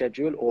time in your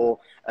schedule, or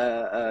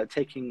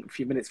taking a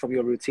few minutes from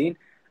your routine,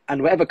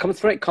 and whatever comes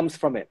from it, comes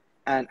from it.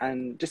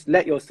 And just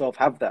let yourself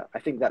have that. I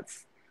think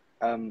that's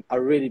a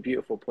really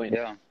beautiful point.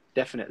 Yeah.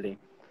 Definitely.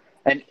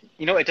 And,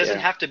 it doesn't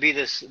have to be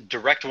this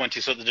direct one too.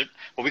 So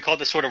what we call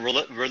the sort of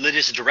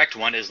religious direct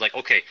one is like,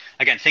 okay,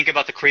 again, think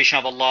about the creation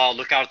of Allah,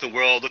 look out at the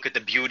world, look at the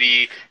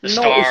beauty, the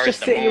stars, it's just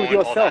the sitting moon, with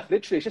yourself. all that.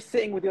 Literally, it's just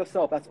sitting with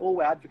yourself. That's all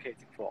we're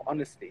advocating for,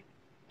 honestly.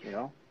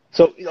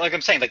 So, like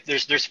I'm saying, like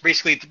there's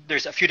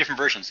a few different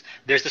versions.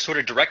 There's the sort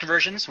of direct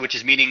versions, which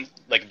is meaning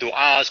like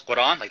du'as,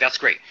 Quran, like that's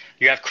great.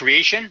 You have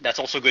creation, that's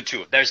also good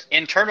too. There's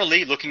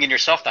internally looking in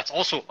yourself, that's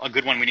also a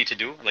good one we need to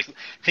do. Like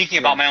thinking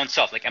about my own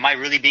self, like am I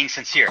really being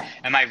sincere?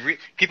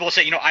 People will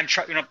say,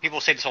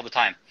 people say this all the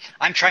time.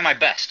 I'm trying my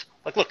best.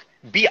 Like, look,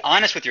 be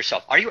honest with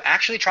yourself. Are you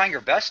actually trying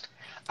your best?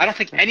 I don't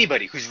think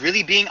anybody who's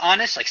really being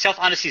honest, like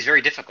self-honesty is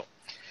very difficult.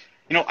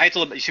 You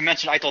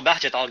mentioned Ayatul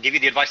Bahjat, I'll give you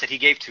the advice that he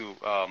gave to,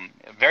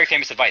 very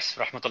famous advice,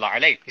 rahmatullah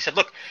alayh. He said,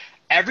 look,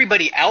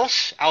 everybody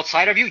else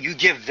outside of you, you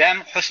give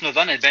them husnul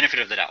dhan and benefit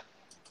of the doubt.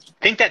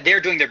 Think that they're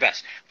doing their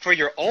best. For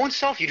your own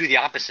self, you do the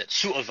opposite,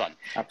 su'u dhan.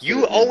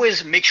 You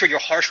always make sure you're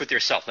harsh with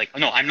yourself, like,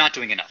 no, I'm not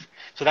doing enough.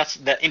 So that's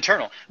the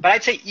internal. But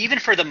I'd say even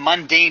for the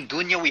mundane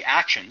dunyawi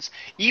actions,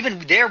 even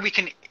there we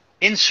can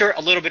insert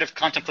a little bit of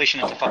contemplation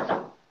and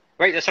tafakkur.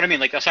 Right? That's what I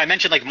mean. Like, so I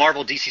mentioned like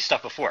Marvel DC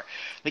stuff before.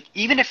 Like,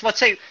 even if, let's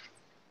say,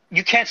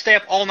 you can't stay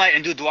up all night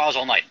and do du'as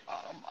all night.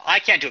 I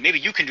can't do it. Maybe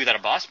you can do that,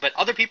 Abbas, but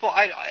other people,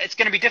 it's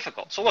going to be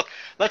difficult. So look,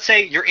 let's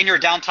say you're in your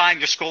downtime,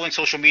 you're scrolling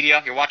social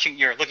media,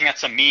 you're looking at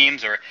some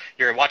memes, or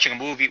you're watching a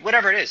movie,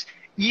 whatever it is.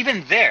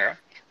 Even there,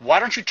 why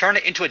don't you turn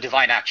it into a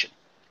divine action?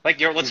 Like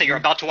let's say you're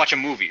about to watch a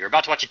movie, you're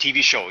about to watch a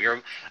TV show,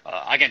 you're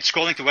again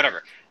scrolling through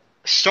whatever.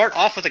 Start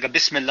off with like a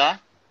Bismillah,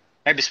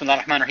 right? Bismillah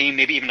ar-Rahman ar-Rahim,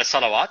 maybe even a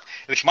salawat,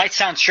 which might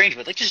sound strange,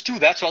 but like just do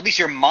that. So at least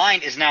your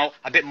mind is now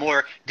a bit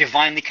more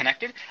divinely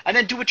connected, and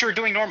then do what you're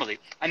doing normally.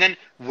 And then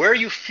where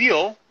you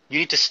feel you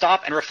need to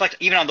stop and reflect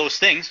even on those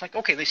things, like,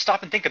 okay, let's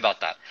stop and think about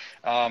that.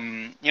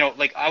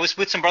 Like I was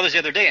with some brothers the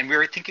other day, and we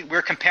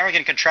were comparing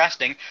and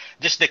contrasting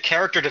just the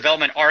character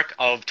development arc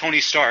of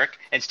Tony Stark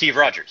and Steve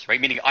Rogers, right?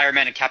 Meaning Iron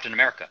Man and Captain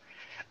America.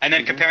 And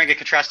then comparing and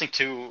contrasting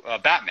to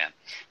Batman.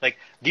 Like,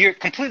 they're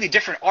completely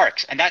different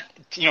arcs. And that,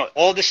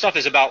 all this stuff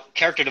is about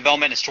character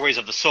development and stories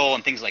of the soul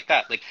and things like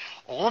that. Like,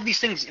 all of these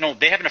things,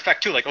 they have an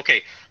effect too. Like,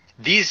 okay,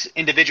 these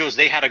individuals,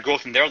 they had a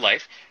growth in their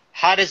life.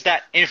 How does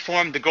that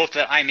inform the growth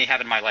that I may have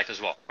in my life as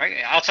well, right?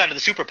 Outside of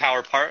the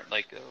superpower part,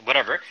 like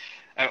whatever,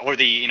 or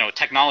the,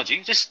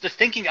 technology, just the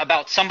thinking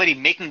about somebody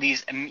making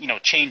these,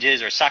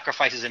 changes or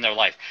sacrifices in their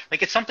life.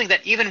 Like, it's something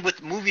that even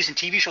with movies and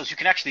TV shows, you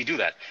can actually do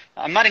that.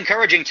 I'm not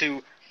encouraging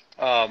to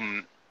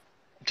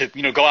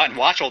go out and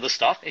watch all this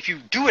stuff. If you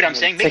do it, I'm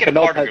saying make it a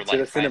part of your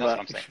life. Right? That's what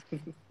I'm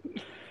saying.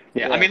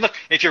 Yeah, I mean, look,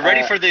 if you're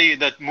ready for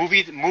the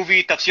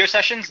movie tafsir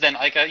sessions, then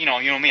you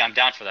know me, I'm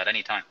down for that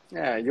anytime.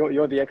 Yeah,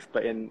 you're the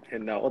expert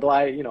in although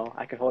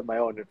I can hold my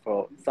own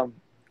for some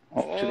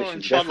traditions.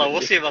 Inshallah, definitely.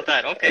 We'll see about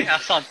that. Okay,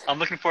 Hassan, I'm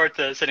looking forward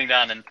to sitting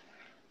down and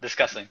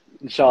discussing.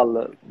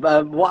 Inshallah.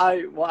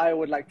 What I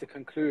would like to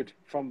conclude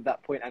from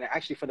that point, and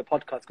actually for the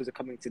podcast, because we're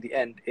coming to the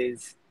end,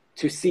 is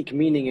to seek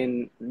meaning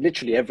in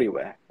literally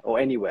everywhere or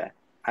anywhere,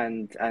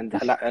 and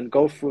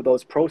go through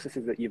those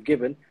processes that you've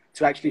given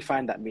to actually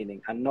find that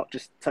meaning, and not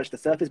just touch the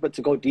surface, but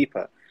to go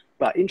deeper.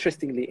 But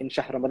interestingly, in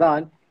Shahr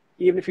Ramadan,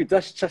 even if you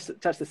touch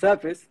the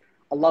surface,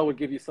 Allah will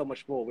give you so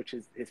much more, which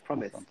is His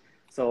promise.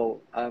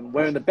 So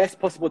we're in the best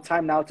possible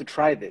time now to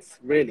try this,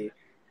 really.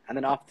 And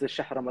then after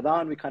Shahr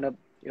Ramadan, we kind of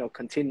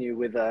continue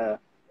with that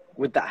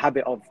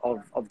habit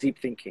of deep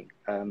thinking.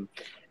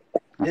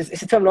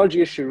 It's a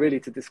terminology issue, really,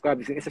 to describe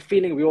this thing. It's a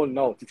feeling we all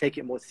know, to take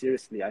it more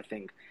seriously, I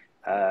think.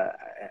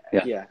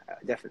 Yeah,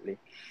 definitely.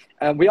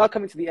 We are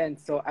coming to the end.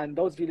 So, and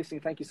those of you listening,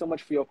 thank you so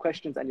much for your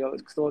questions and your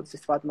thoughts.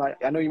 Fatima,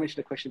 I know you mentioned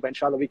a question, but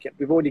inshallah,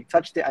 we've already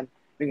touched it, and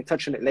we can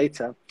touch on it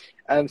later.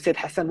 Sayyid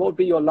Hasan, what would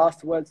be your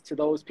last words to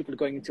those people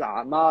going into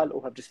A'mal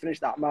or have just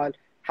finished A'mal?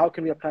 How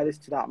can we apply this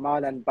to the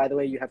A'mal? And by the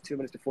way, you have 2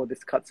 minutes before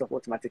this cuts off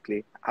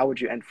automatically. How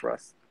would you end for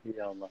us?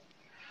 Ya Allah.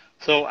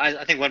 So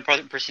I think one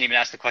person even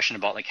asked the question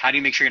about, like, how do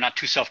you make sure you're not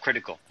too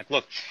self-critical? Like,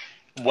 look,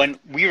 when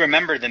we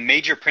remember the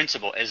major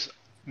principle is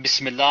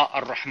Bismillah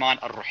ar-Rahman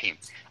ar-Rahim.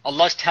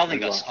 Allah is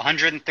telling us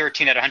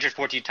 113 at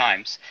 140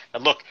 times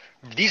that, look,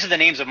 these are the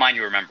names of mine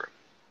you remember.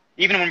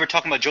 Even when we're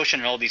talking about Joshan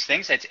and all these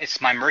things, it's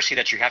my mercy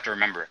that you have to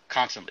remember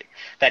constantly.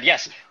 That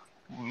yes,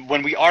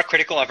 when we are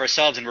critical of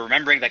ourselves and we're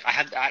remembering, like,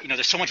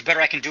 there's so much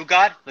better I can do,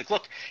 God. Like,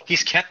 look,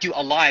 He's kept you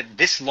alive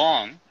this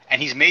long,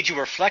 and He's made you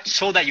reflect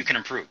so that you can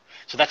improve.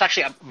 So that's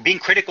actually, being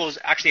critical is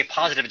actually a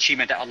positive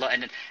achievement that Allah,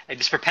 and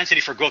this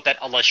propensity for growth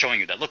that Allah is showing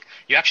you that, look,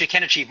 you actually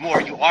can achieve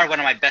more. You are one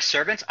of my best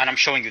servants, and I'm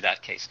showing you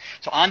that case.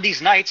 So on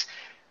these nights,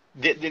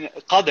 the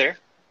qadr,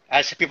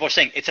 as people are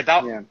saying, it's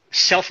about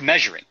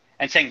self-measuring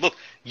and saying, look,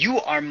 you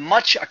are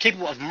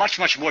capable of much,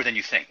 much more than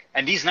you think.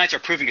 And these nights are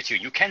proving it to you.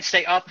 You can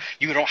stay up.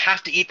 You don't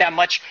have to eat that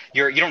much.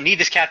 You don't need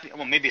this caffeine.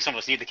 Well, maybe some of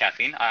us need the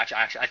caffeine. I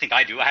think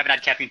I do. I haven't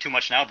had caffeine too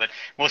much now, but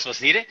most of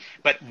us need it.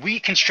 But we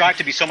can strive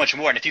to be so much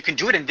more. And if you can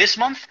do it in this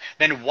month,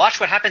 then watch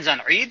what happens on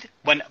Eid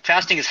when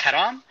fasting is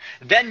haram.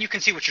 Then you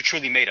can see what you're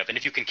truly made of. And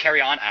if you can carry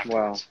on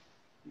afterwards.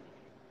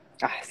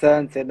 Wow.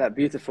 Ahsan, said that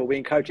beautiful. We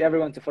encourage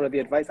everyone to follow the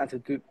advice and to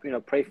do,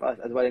 pray for us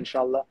as well,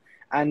 inshallah.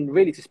 And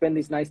really to spend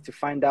these nights to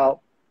find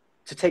out,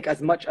 to take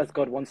as much as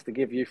God wants to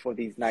give you for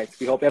these nights.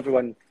 We hope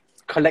everyone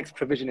collects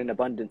provision in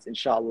abundance,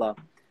 inshallah.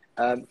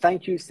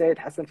 Thank you, Sayyid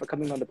Hasan, for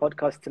coming on the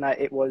podcast tonight.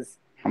 It was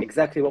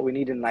exactly what we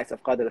need in the nights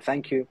of Qadr.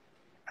 Thank you.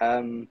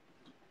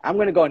 I'm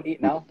going to go and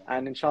eat now,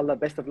 and inshallah,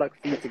 best of luck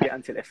for you to get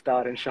until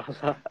iftar,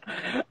 inshallah.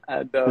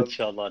 And,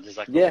 inshallah,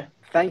 yeah,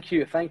 thank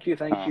you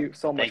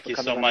so much for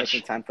coming and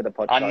making time for the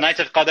podcast. On the nights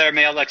of Qadr,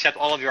 may Allah accept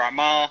all of your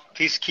amal.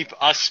 Please keep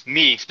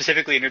me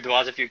specifically in your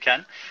du'as if you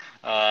can.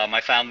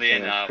 My family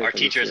and our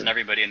teachers and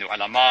everybody and the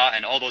ulama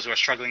and all those who are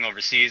struggling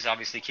overseas,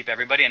 obviously keep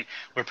everybody. And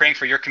we're praying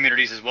for your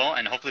communities as well.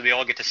 And hopefully we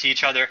all get to see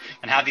each other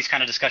and have these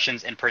kind of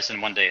discussions in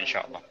person one day,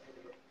 inshallah.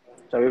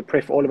 So we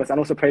pray for all of us, and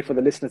also pray for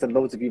the listeners and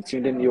those of you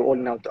tuned in. You're all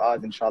in our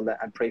du'as, inshallah,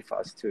 and pray for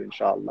us too,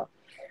 inshallah.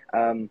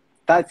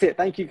 That's it.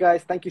 Thank you,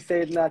 guys. Thank you,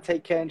 Sayyidina.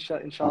 Take care,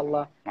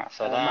 inshallah.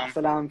 Ma'asalam.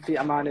 Ma'asalam. Fi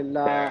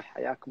amanillah.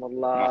 Hayakum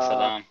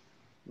Allah.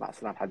 Ma'asalam.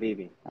 Ma'asalam,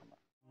 habibi.